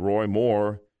then that Roy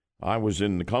Moore, I was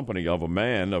in the company of a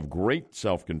man of great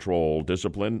self-control,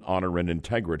 discipline, honor, and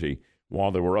integrity.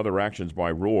 While there were other actions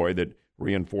by Roy that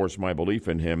reinforced my belief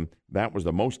in him, that was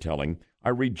the most telling.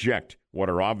 I reject what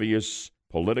are obvious,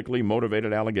 politically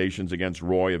motivated allegations against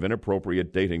Roy of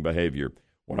inappropriate dating behavior.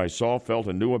 What I saw, felt,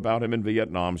 and knew about him in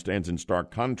Vietnam stands in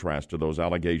stark contrast to those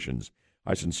allegations.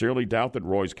 I sincerely doubt that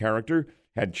Roy's character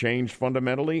had changed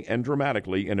fundamentally and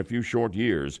dramatically in a few short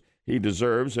years. He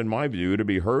deserves, in my view, to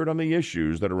be heard on the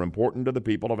issues that are important to the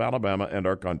people of Alabama and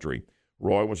our country.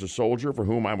 Roy was a soldier for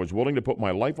whom I was willing to put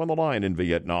my life on the line in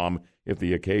Vietnam if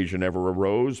the occasion ever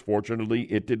arose. Fortunately,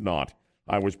 it did not.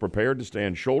 I was prepared to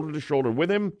stand shoulder to shoulder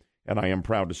with him, and I am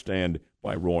proud to stand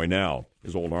by Roy now.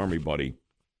 His old Army buddy,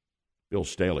 Bill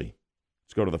Staley.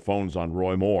 Let's go to the phones on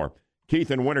Roy Moore.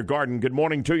 Keith in Winter Garden, good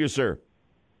morning to you, sir.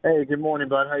 Hey, good morning,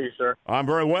 bud. How are you, sir? I'm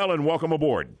very well, and welcome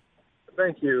aboard.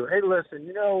 Thank you. Hey, listen,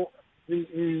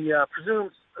 the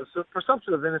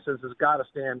presumption of innocence has got to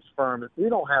stand firm. If we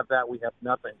don't have that, we have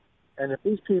nothing. And if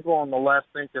these people on the left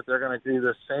think that they're going to do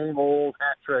the same old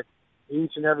hat trick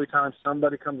each and every time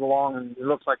somebody comes along and it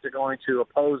looks like they're going to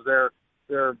oppose their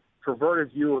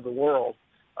perverted view of the world,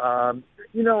 and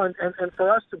for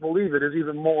us to believe it is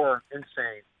even more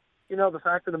insane. The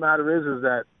fact of the matter is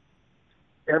that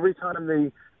every time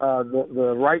the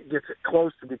right gets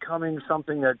close to becoming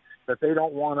something that they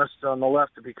don't want us on the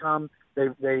left to become,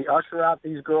 they usher out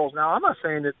these girls. Now, I'm not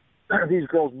saying that these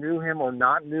girls knew him or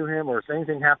not knew him or if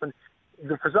anything happened.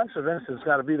 The presumption of innocence has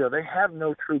got to be there. They have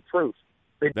no true proof.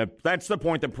 That's the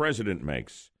point the president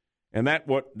makes, and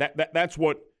that's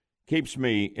what keeps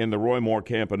me in the Roy Moore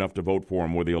camp enough to vote for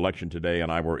him with the election today,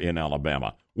 and I were in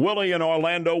Alabama. Willie in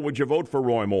Orlando, would you vote for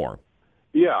Roy Moore?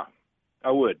 Yeah, I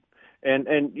would. And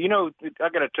I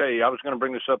got to tell you, I was going to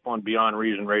bring this up on Beyond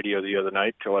Reason Radio the other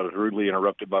night till I was rudely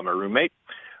interrupted by my roommate.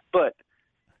 But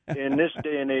in this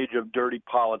day and age of dirty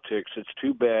politics, it's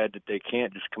too bad that they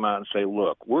can't just come out and say,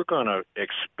 look, we're going to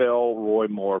expel Roy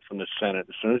Moore from the Senate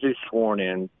as soon as he's sworn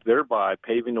in, thereby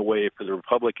paving the way for the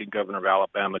Republican governor of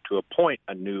Alabama to appoint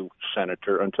a new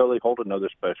senator until they hold another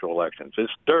special elections.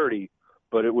 It's dirty,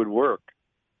 but it would work.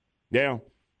 Yeah,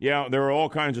 there are all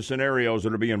kinds of scenarios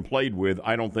that are being played with.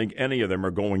 I don't think any of them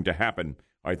are going to happen.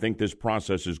 I think this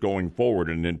process is going forward,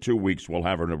 and in 2 weeks we'll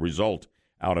have a result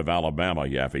out of Alabama,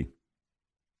 Yaffee.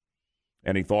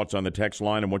 Any thoughts on the text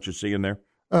line and what you're seeing there?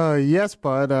 Yes,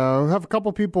 Bud. We have a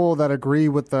couple people that agree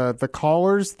with the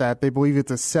callers that they believe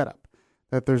it's a setup,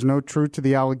 that there's no truth to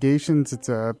the allegations. It's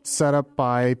a setup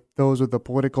by those with a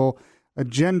political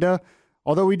agenda.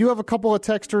 Although we do have a couple of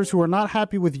texters who are not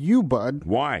happy with you, Bud.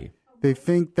 Why? They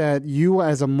think that you,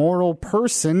 as a moral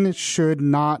person, should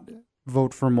not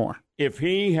vote for Moore. If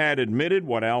he had admitted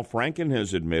what Al Franken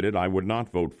has admitted, I would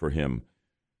not vote for him.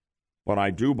 But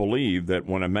I do believe that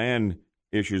when a man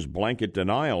issues blanket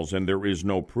denials and there is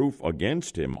no proof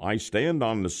against him. I stand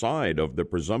on the side of the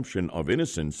presumption of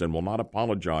innocence and will not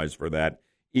apologize for that,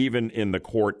 even in the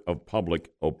court of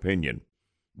public opinion.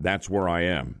 That's where I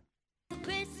am.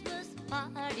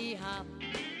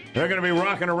 They're going to be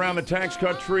rocking around the tax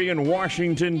cut tree in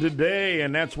Washington today,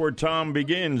 and that's where Tom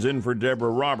begins, in for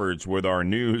Deborah Roberts with our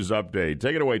news update.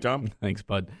 Take it away, Tom. Thanks,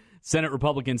 Bud. Senate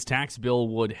Republicans' tax bill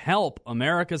would help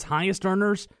America's highest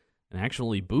earners and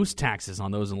actually boost taxes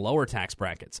on those in lower tax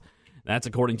brackets. That's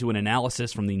according to an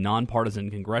analysis from the nonpartisan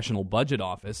Congressional Budget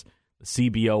Office. The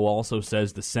CBO also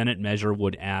says the Senate measure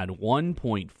would add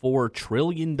 $1.4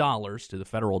 trillion to the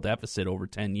federal deficit over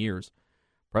 10 years.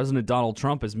 President Donald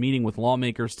Trump is meeting with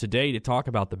lawmakers today to talk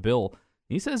about the bill.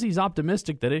 He says he's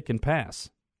optimistic that it can pass.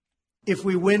 If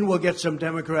we win, we'll get some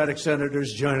Democratic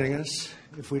senators joining us.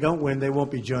 If we don't win, they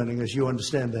won't be joining us. You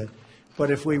understand that.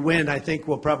 But if we win, I think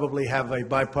we'll probably have a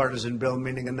bipartisan bill,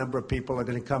 meaning a number of people are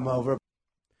going to come over.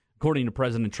 According to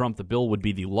President Trump, the bill would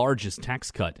be the largest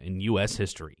tax cut in U.S.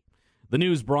 history. The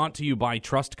news brought to you by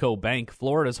Trustco Bank,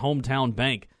 Florida's hometown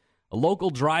bank. A local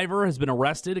driver has been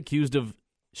arrested accused of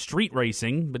street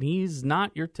racing, but he's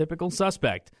not your typical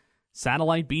suspect.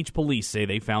 Satellite Beach police say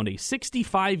they found a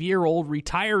 65-year-old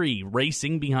retiree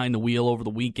racing behind the wheel over the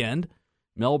weekend.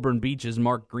 Melbourne Beach's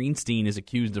Mark Greenstein is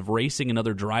accused of racing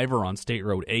another driver on State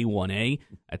Road A1A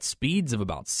at speeds of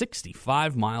about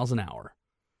 65 miles an hour.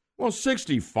 Well,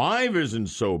 65 isn't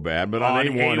so bad, but on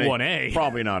A1A,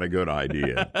 probably not a good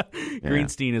idea.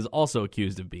 Greenstein is also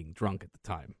accused of being drunk at the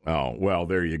time. Oh, well,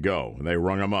 there you go. They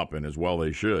rung him up, and as well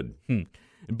they should.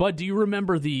 Bud, do you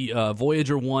remember the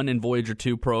Voyager 1 and Voyager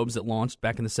 2 probes that launched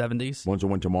back in the 70s? Ones that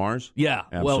went to Mars? Yeah.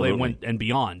 Absolutely. Well, they went and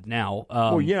beyond now.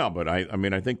 Well, yeah, but I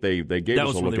think they gave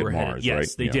us a look at Mars, yes,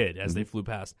 right? They did, as they flew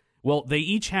past. Well, they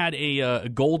each had a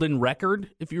golden record,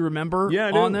 if you remember,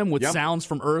 I on do. them with Yep. sounds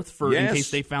from Earth in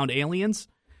case they found aliens.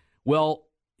 Well,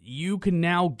 you can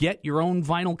now get your own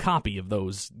vinyl copy of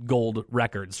those gold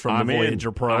records from the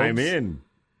Voyager probes. I'm in.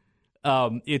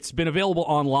 It's been available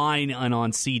online and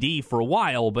on CD for a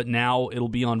while, but now it'll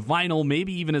be on vinyl,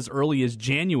 maybe even as early as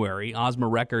January. Ozma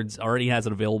Records already has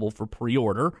it available for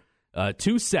pre-order.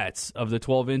 2 sets of the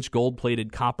 12-inch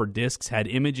gold-plated copper discs had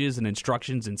images and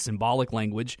instructions in symbolic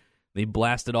language. They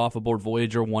blasted off aboard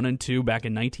Voyager 1 and 2 back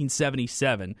in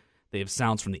 1977. They have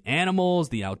sounds from the animals,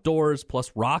 the outdoors,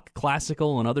 plus rock,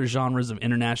 classical, and other genres of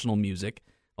international music.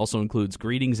 Also includes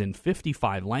greetings in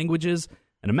 55 languages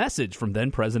and a message from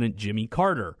then-President Jimmy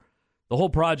Carter. The whole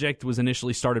project was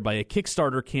initially started by a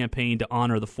Kickstarter campaign to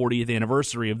honor the 40th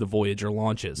anniversary of the Voyager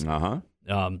launches.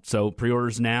 So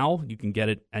pre-orders now. You can get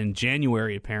it in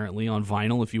January, apparently, on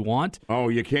vinyl if you want. Oh,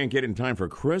 you can't get it in time for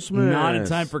Christmas? Not in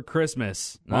time for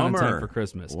Christmas. Not in time for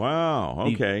Christmas. Wow,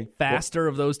 okay. The faster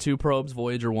of those 2 probes,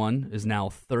 Voyager 1, is now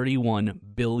 31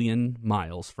 billion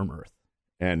miles from Earth.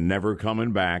 And never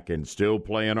coming back and still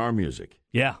playing our music.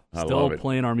 Yeah, I still love it.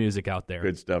 playing our music out there.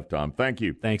 Good stuff, Tom. Thank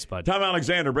you. Thanks, Bud. Tom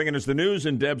Alexander bringing us the news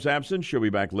in Deb's absence. She'll be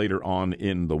back later on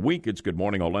in the week. It's Good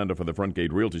Morning Orlando from the Front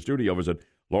Gate Realty Studio. Visit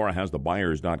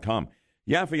LauraHasTheBuyers.com.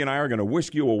 Yaffee and I are going to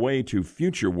whisk you away to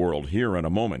Future World here in a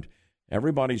moment.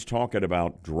 Everybody's talking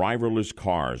about driverless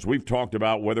cars. We've talked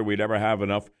about whether we'd ever have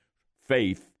enough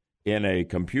faith in a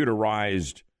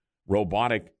computerized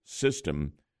robotic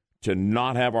system to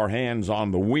not have our hands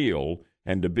on the wheel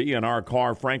and to be in our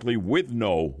car, frankly, with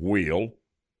no wheel,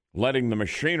 letting the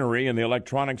machinery and the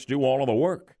electronics do all of the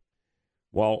work.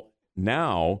 Well,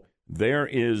 now there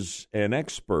is an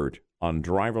expert on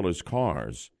driverless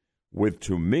cars with,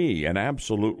 to me, an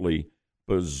absolutely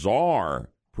bizarre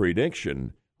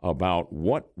prediction about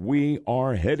what we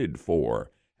are headed for.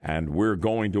 And we're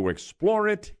going to explore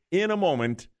it in a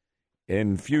moment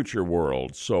in Future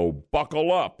World. So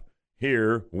buckle up.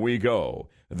 Here we go.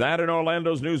 That in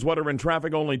Orlando's news, weather, and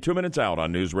traffic only 2 minutes out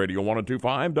on News Radio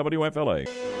 102.5 WFLA.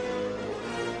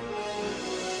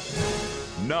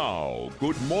 Now,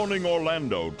 Good Morning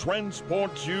Orlando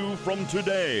transports you from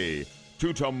today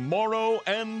to tomorrow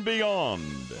and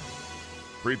beyond.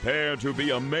 Prepare to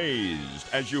be amazed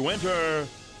as you enter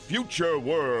Future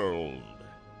World.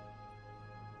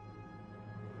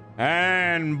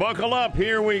 And buckle up,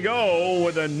 here we go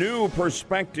with a new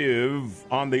perspective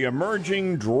on the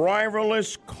emerging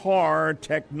driverless car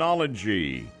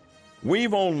technology.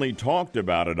 We've only talked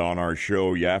about it on our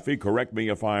show, Yaffee, correct me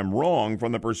if I'm wrong,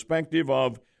 from the perspective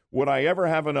of would I ever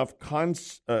have enough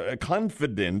confidence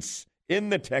in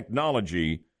the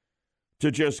technology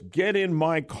to just get in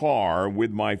my car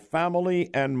with my family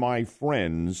and my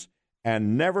friends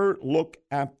and never look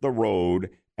at the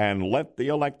road and let the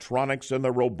electronics and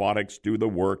the robotics do the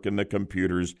work and the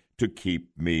computers to keep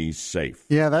me safe.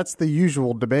 Yeah, that's the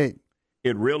usual debate.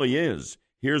 It really is.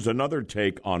 Here's another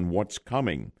take on what's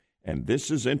coming, and this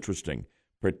is interesting,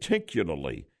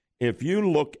 particularly if you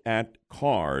look at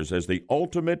cars as the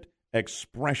ultimate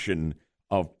expression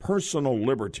of personal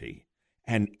liberty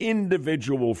and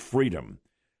individual freedom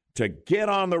to get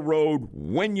on the road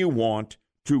when you want,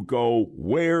 to go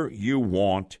where you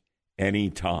want,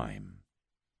 anytime.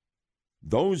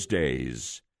 Those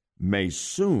days may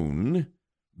soon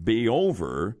be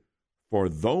over for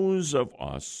those of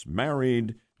us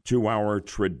married to our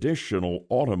traditional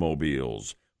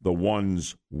automobiles, the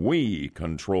ones we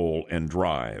control and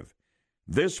drive.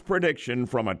 This prediction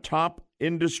from a top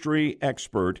industry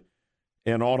expert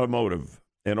in automotive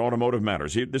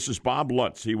matters. This is Bob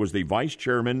Lutz. He was the vice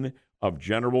chairman of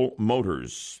General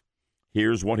Motors.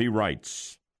 Here's what he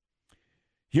writes.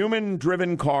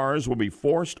 Human-driven cars will be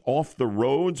forced off the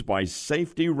roads by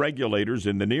safety regulators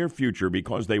in the near future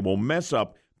because they will mess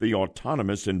up the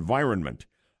autonomous environment.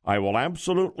 I will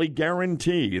absolutely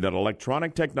guarantee that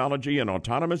electronic technology and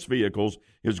autonomous vehicles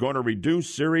is going to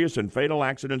reduce serious and fatal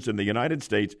accidents in the United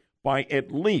States by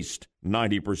at least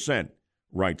 90%,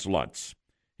 writes Lutz.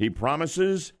 He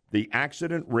promises the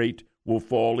accident rate will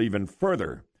fall even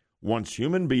further once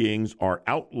human beings are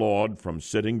outlawed from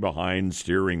sitting behind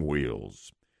steering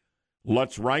wheels.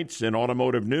 Lutz writes in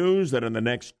Automotive News that in the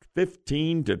next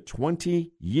 15 to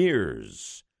 20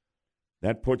 years,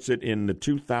 that puts it in the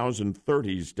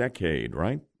 2030s decade,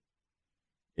 right?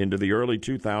 Into the early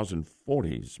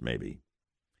 2040s, maybe.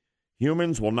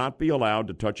 Humans will not be allowed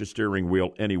to touch a steering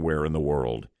wheel anywhere in the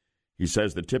world. He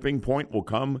says the tipping point will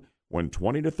come when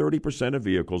 20 to 30% of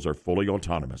vehicles are fully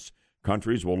autonomous.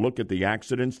 Countries will look at the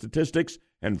accident statistics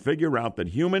and figure out that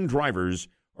human drivers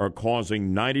are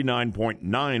causing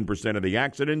 99.9% of the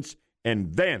accidents,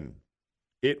 and then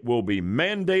it will be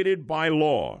mandated by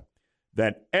law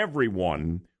that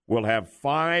everyone will have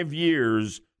 5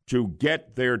 years to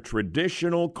get their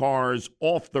traditional cars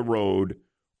off the road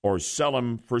or sell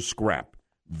them for scrap.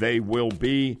 They will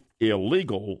be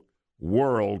illegal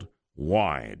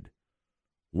worldwide.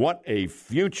 What a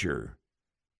future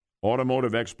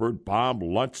automotive expert Bob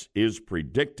Lutz is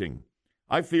predicting.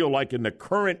 I feel like in the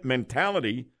current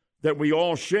mentality that we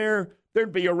all share,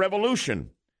 there'd be a revolution.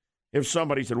 If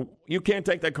somebody said, you can't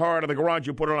take that car out of the garage,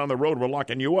 you put it on the road, we're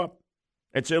locking you up.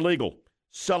 It's illegal.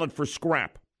 Sell it for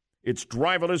scrap. It's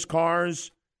driverless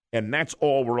cars, and that's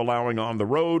all we're allowing on the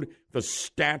road. The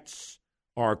stats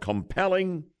are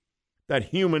compelling that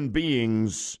human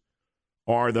beings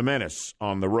are the menace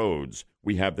on the roads.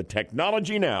 We have the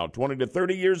technology now, 20 to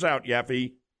 30 years out,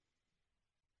 Yaffee,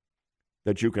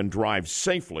 that you can drive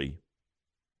safely,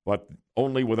 but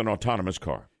only with an autonomous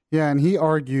car. Yeah, and he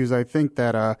argues, I think,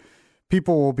 that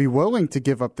people will be willing to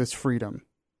give up this freedom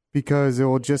because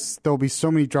there'll be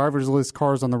so many driverless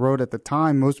cars on the road at the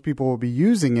time. Most people will be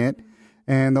using it,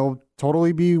 and they'll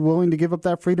totally be willing to give up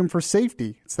that freedom for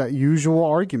safety. It's that usual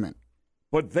argument.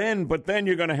 But then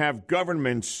you're going to have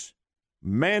governments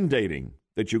mandating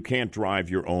that you can't drive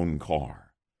your own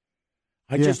car.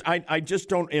 I just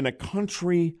don't, in a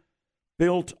country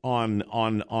built on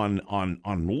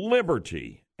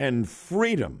liberty and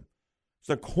freedom, it's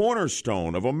the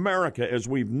cornerstone of America as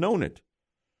we've known it,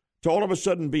 to all of a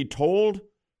sudden be told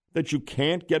that you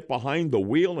can't get behind the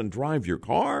wheel and drive your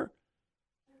car?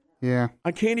 Yeah.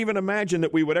 I can't even imagine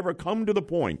that we would ever come to the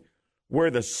point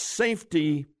where the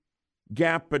safety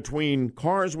gap between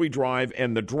cars we drive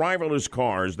and the driverless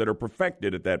cars that are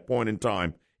perfected at that point in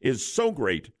time is so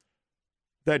great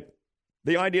that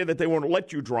the idea that they won't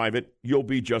let you drive it, you'll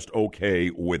be just okay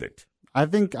with it. I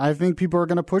think people are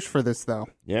going to push for this, though.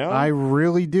 Yeah? I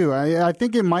really do. I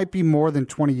think it might be more than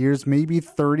 20 years, maybe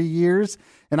 30 years.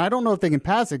 And I don't know if they can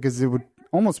pass it because it would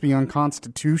almost be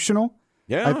unconstitutional,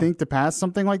 I think, to pass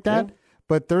something like that. Yeah.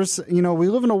 But we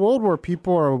live in a world where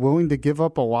people are willing to give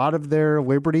up a lot of their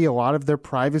liberty, a lot of their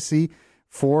privacy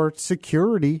for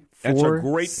security, for That's a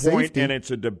great safety. point, and it's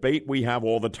a debate we have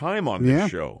all the time on this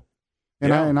show.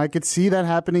 And I could see that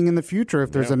happening in the future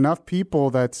if there's enough people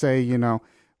that say,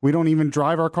 we don't even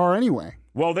drive our car anyway.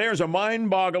 Well, there's a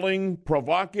mind-boggling,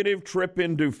 provocative trip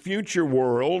into future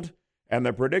world and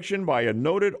the prediction by a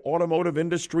noted automotive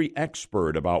industry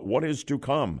expert about what is to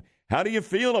come. How do you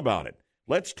feel about it?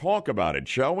 Let's talk about it,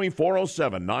 shall we?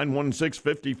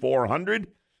 407-916-5400,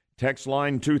 text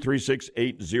line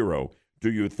 23680.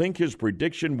 Do you think his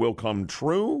prediction will come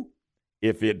true?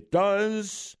 If it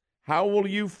does, how will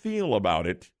you feel about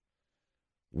it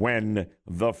when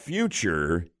the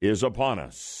future is upon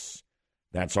us?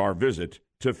 That's our visit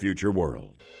to Future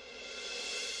World.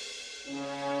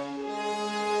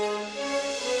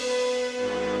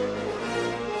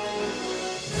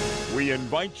 We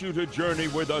invite you to journey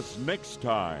with us next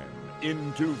time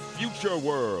into Future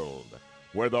World,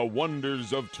 where the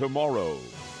wonders of tomorrow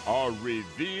are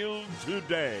revealed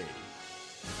today.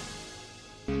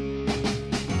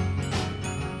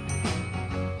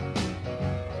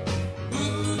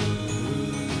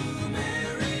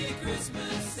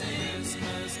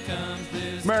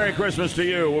 Merry Christmas to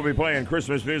you. We'll be playing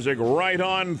Christmas music right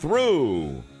on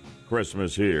through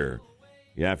Christmas here.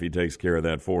 Yaffee takes care of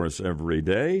that for us every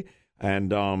day.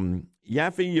 And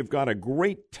Yaffee, you've got a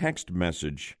great text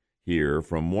message here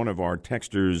from one of our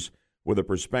texters with a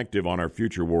perspective on our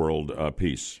Future World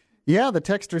piece. Yeah, the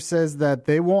texter says that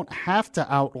they won't have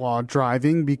to outlaw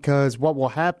driving because what will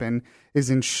happen is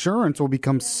insurance will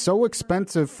become so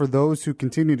expensive for those who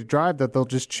continue to drive that they'll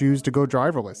just choose to go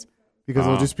driverless. Because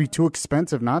it'll just be too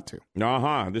expensive not to.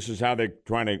 This is how they're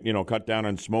trying to, cut down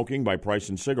on smoking by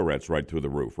pricing cigarettes right through the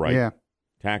roof, right? Yeah.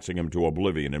 Taxing them to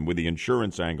oblivion. And with the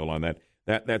insurance angle on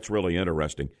that's really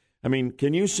interesting. I mean,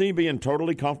 can you see being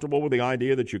totally comfortable with the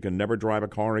idea that you can never drive a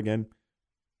car again?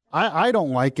 I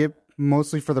don't like it,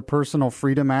 mostly for the personal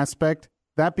freedom aspect.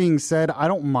 That being said, I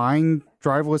don't mind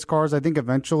driverless cars. I think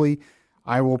eventually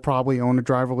I will probably own a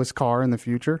driverless car in the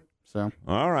future. So,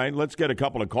 all right, let's get a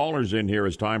couple of callers in here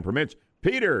as time permits.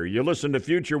 Peter, you listen to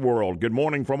Future World. Good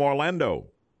morning from Orlando.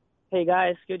 Hey,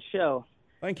 guys, good show.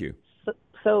 Thank you.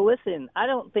 So listen, I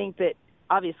don't think that,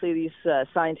 obviously, these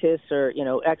scientists or,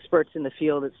 experts in the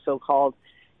field, it's so-called,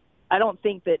 I don't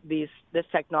think that this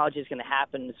technology is going to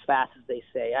happen as fast as they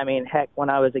say. I mean, heck, when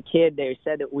I was a kid, they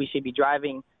said that we should be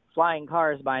driving flying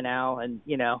cars by now, and,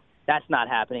 that's not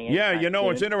happening. Yeah,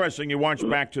 it's interesting. You watch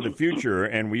Back to the Future,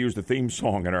 and we used the theme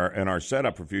song in our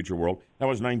setup for Future World. That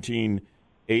was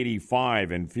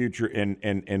 1985,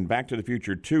 and Back to the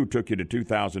Future 2 took you to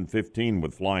 2015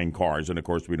 with flying cars, and of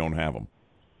course we don't have them.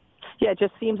 Yeah, it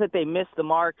just seems that they missed the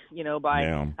mark,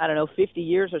 by 50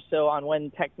 years or so on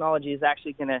when technology is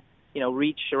actually going to,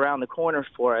 reach around the corner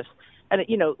for us. And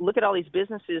look at all these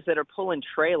businesses that are pulling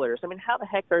trailers. I mean, how the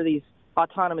heck are these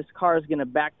autonomous cars going to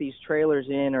back these trailers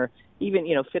in, or even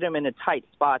fit them into tight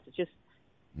spots? It's just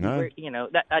I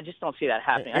just don't see that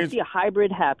happening. I see a hybrid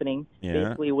happening,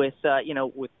 basically with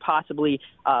with possibly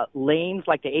lanes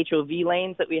like the HOV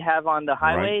lanes that we have on the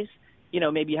highways.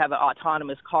 Right. Maybe you have an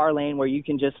autonomous car lane where you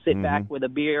can just sit back with a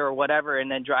beer or whatever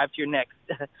and then drive to your next.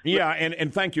 Yeah,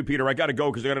 and thank you, Peter. I got to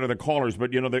go because I got another callers,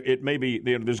 but it may be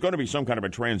there's going to be some kind of a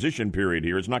transition period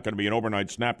here. It's not going to be an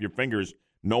overnight snap your fingers,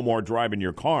 no more driving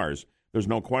your cars. There's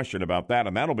no question about that,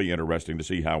 and that'll be interesting to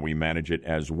see how we manage it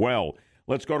as well.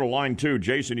 Let's go to line 2.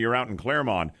 Jason, you're out in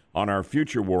Claremont on our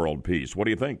Future World piece. What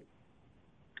do you think?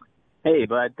 Hey,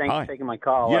 bud. Thanks for taking my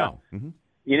call. Yeah.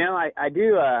 I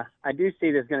do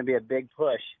see there's going to be a big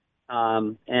push.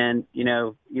 And,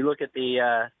 you look at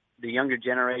the younger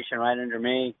generation right under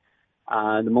me,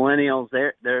 the millennials,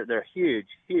 they're huge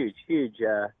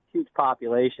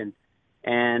population.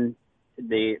 And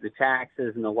the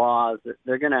taxes and the laws,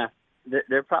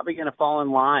 they're probably going to fall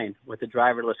in line with the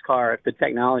driverless car if the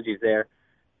technology's there.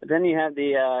 But then you have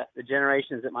the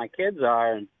generations that my kids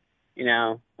are, and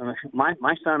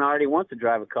my son already wants to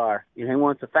drive a car. He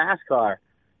wants a fast car,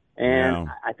 and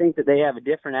I think that they have a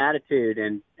different attitude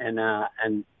and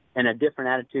a different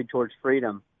attitude towards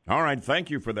freedom. All right, thank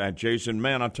you for that, Jason.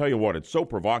 Man, I'll tell you what, it's so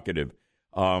provocative,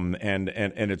 and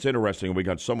it's interesting. We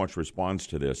got so much response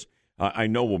to this. I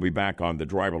know we'll be back on the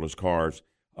driverless cars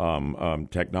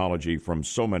technology from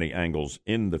so many angles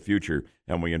in the future,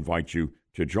 and we invite you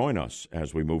to join us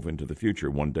as we move into the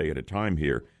future one day at a time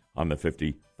here on the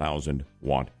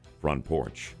 50,000-watt front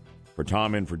porch. For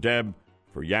Tom and for Deb,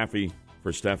 for Yaffee,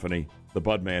 for Stephanie, the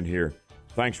Budman here,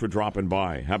 thanks for dropping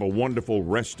by. Have a wonderful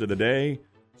rest of the day.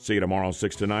 See you tomorrow,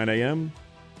 6 to 9 a.m.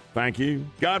 Thank you.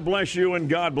 God bless you, and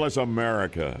God bless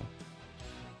America.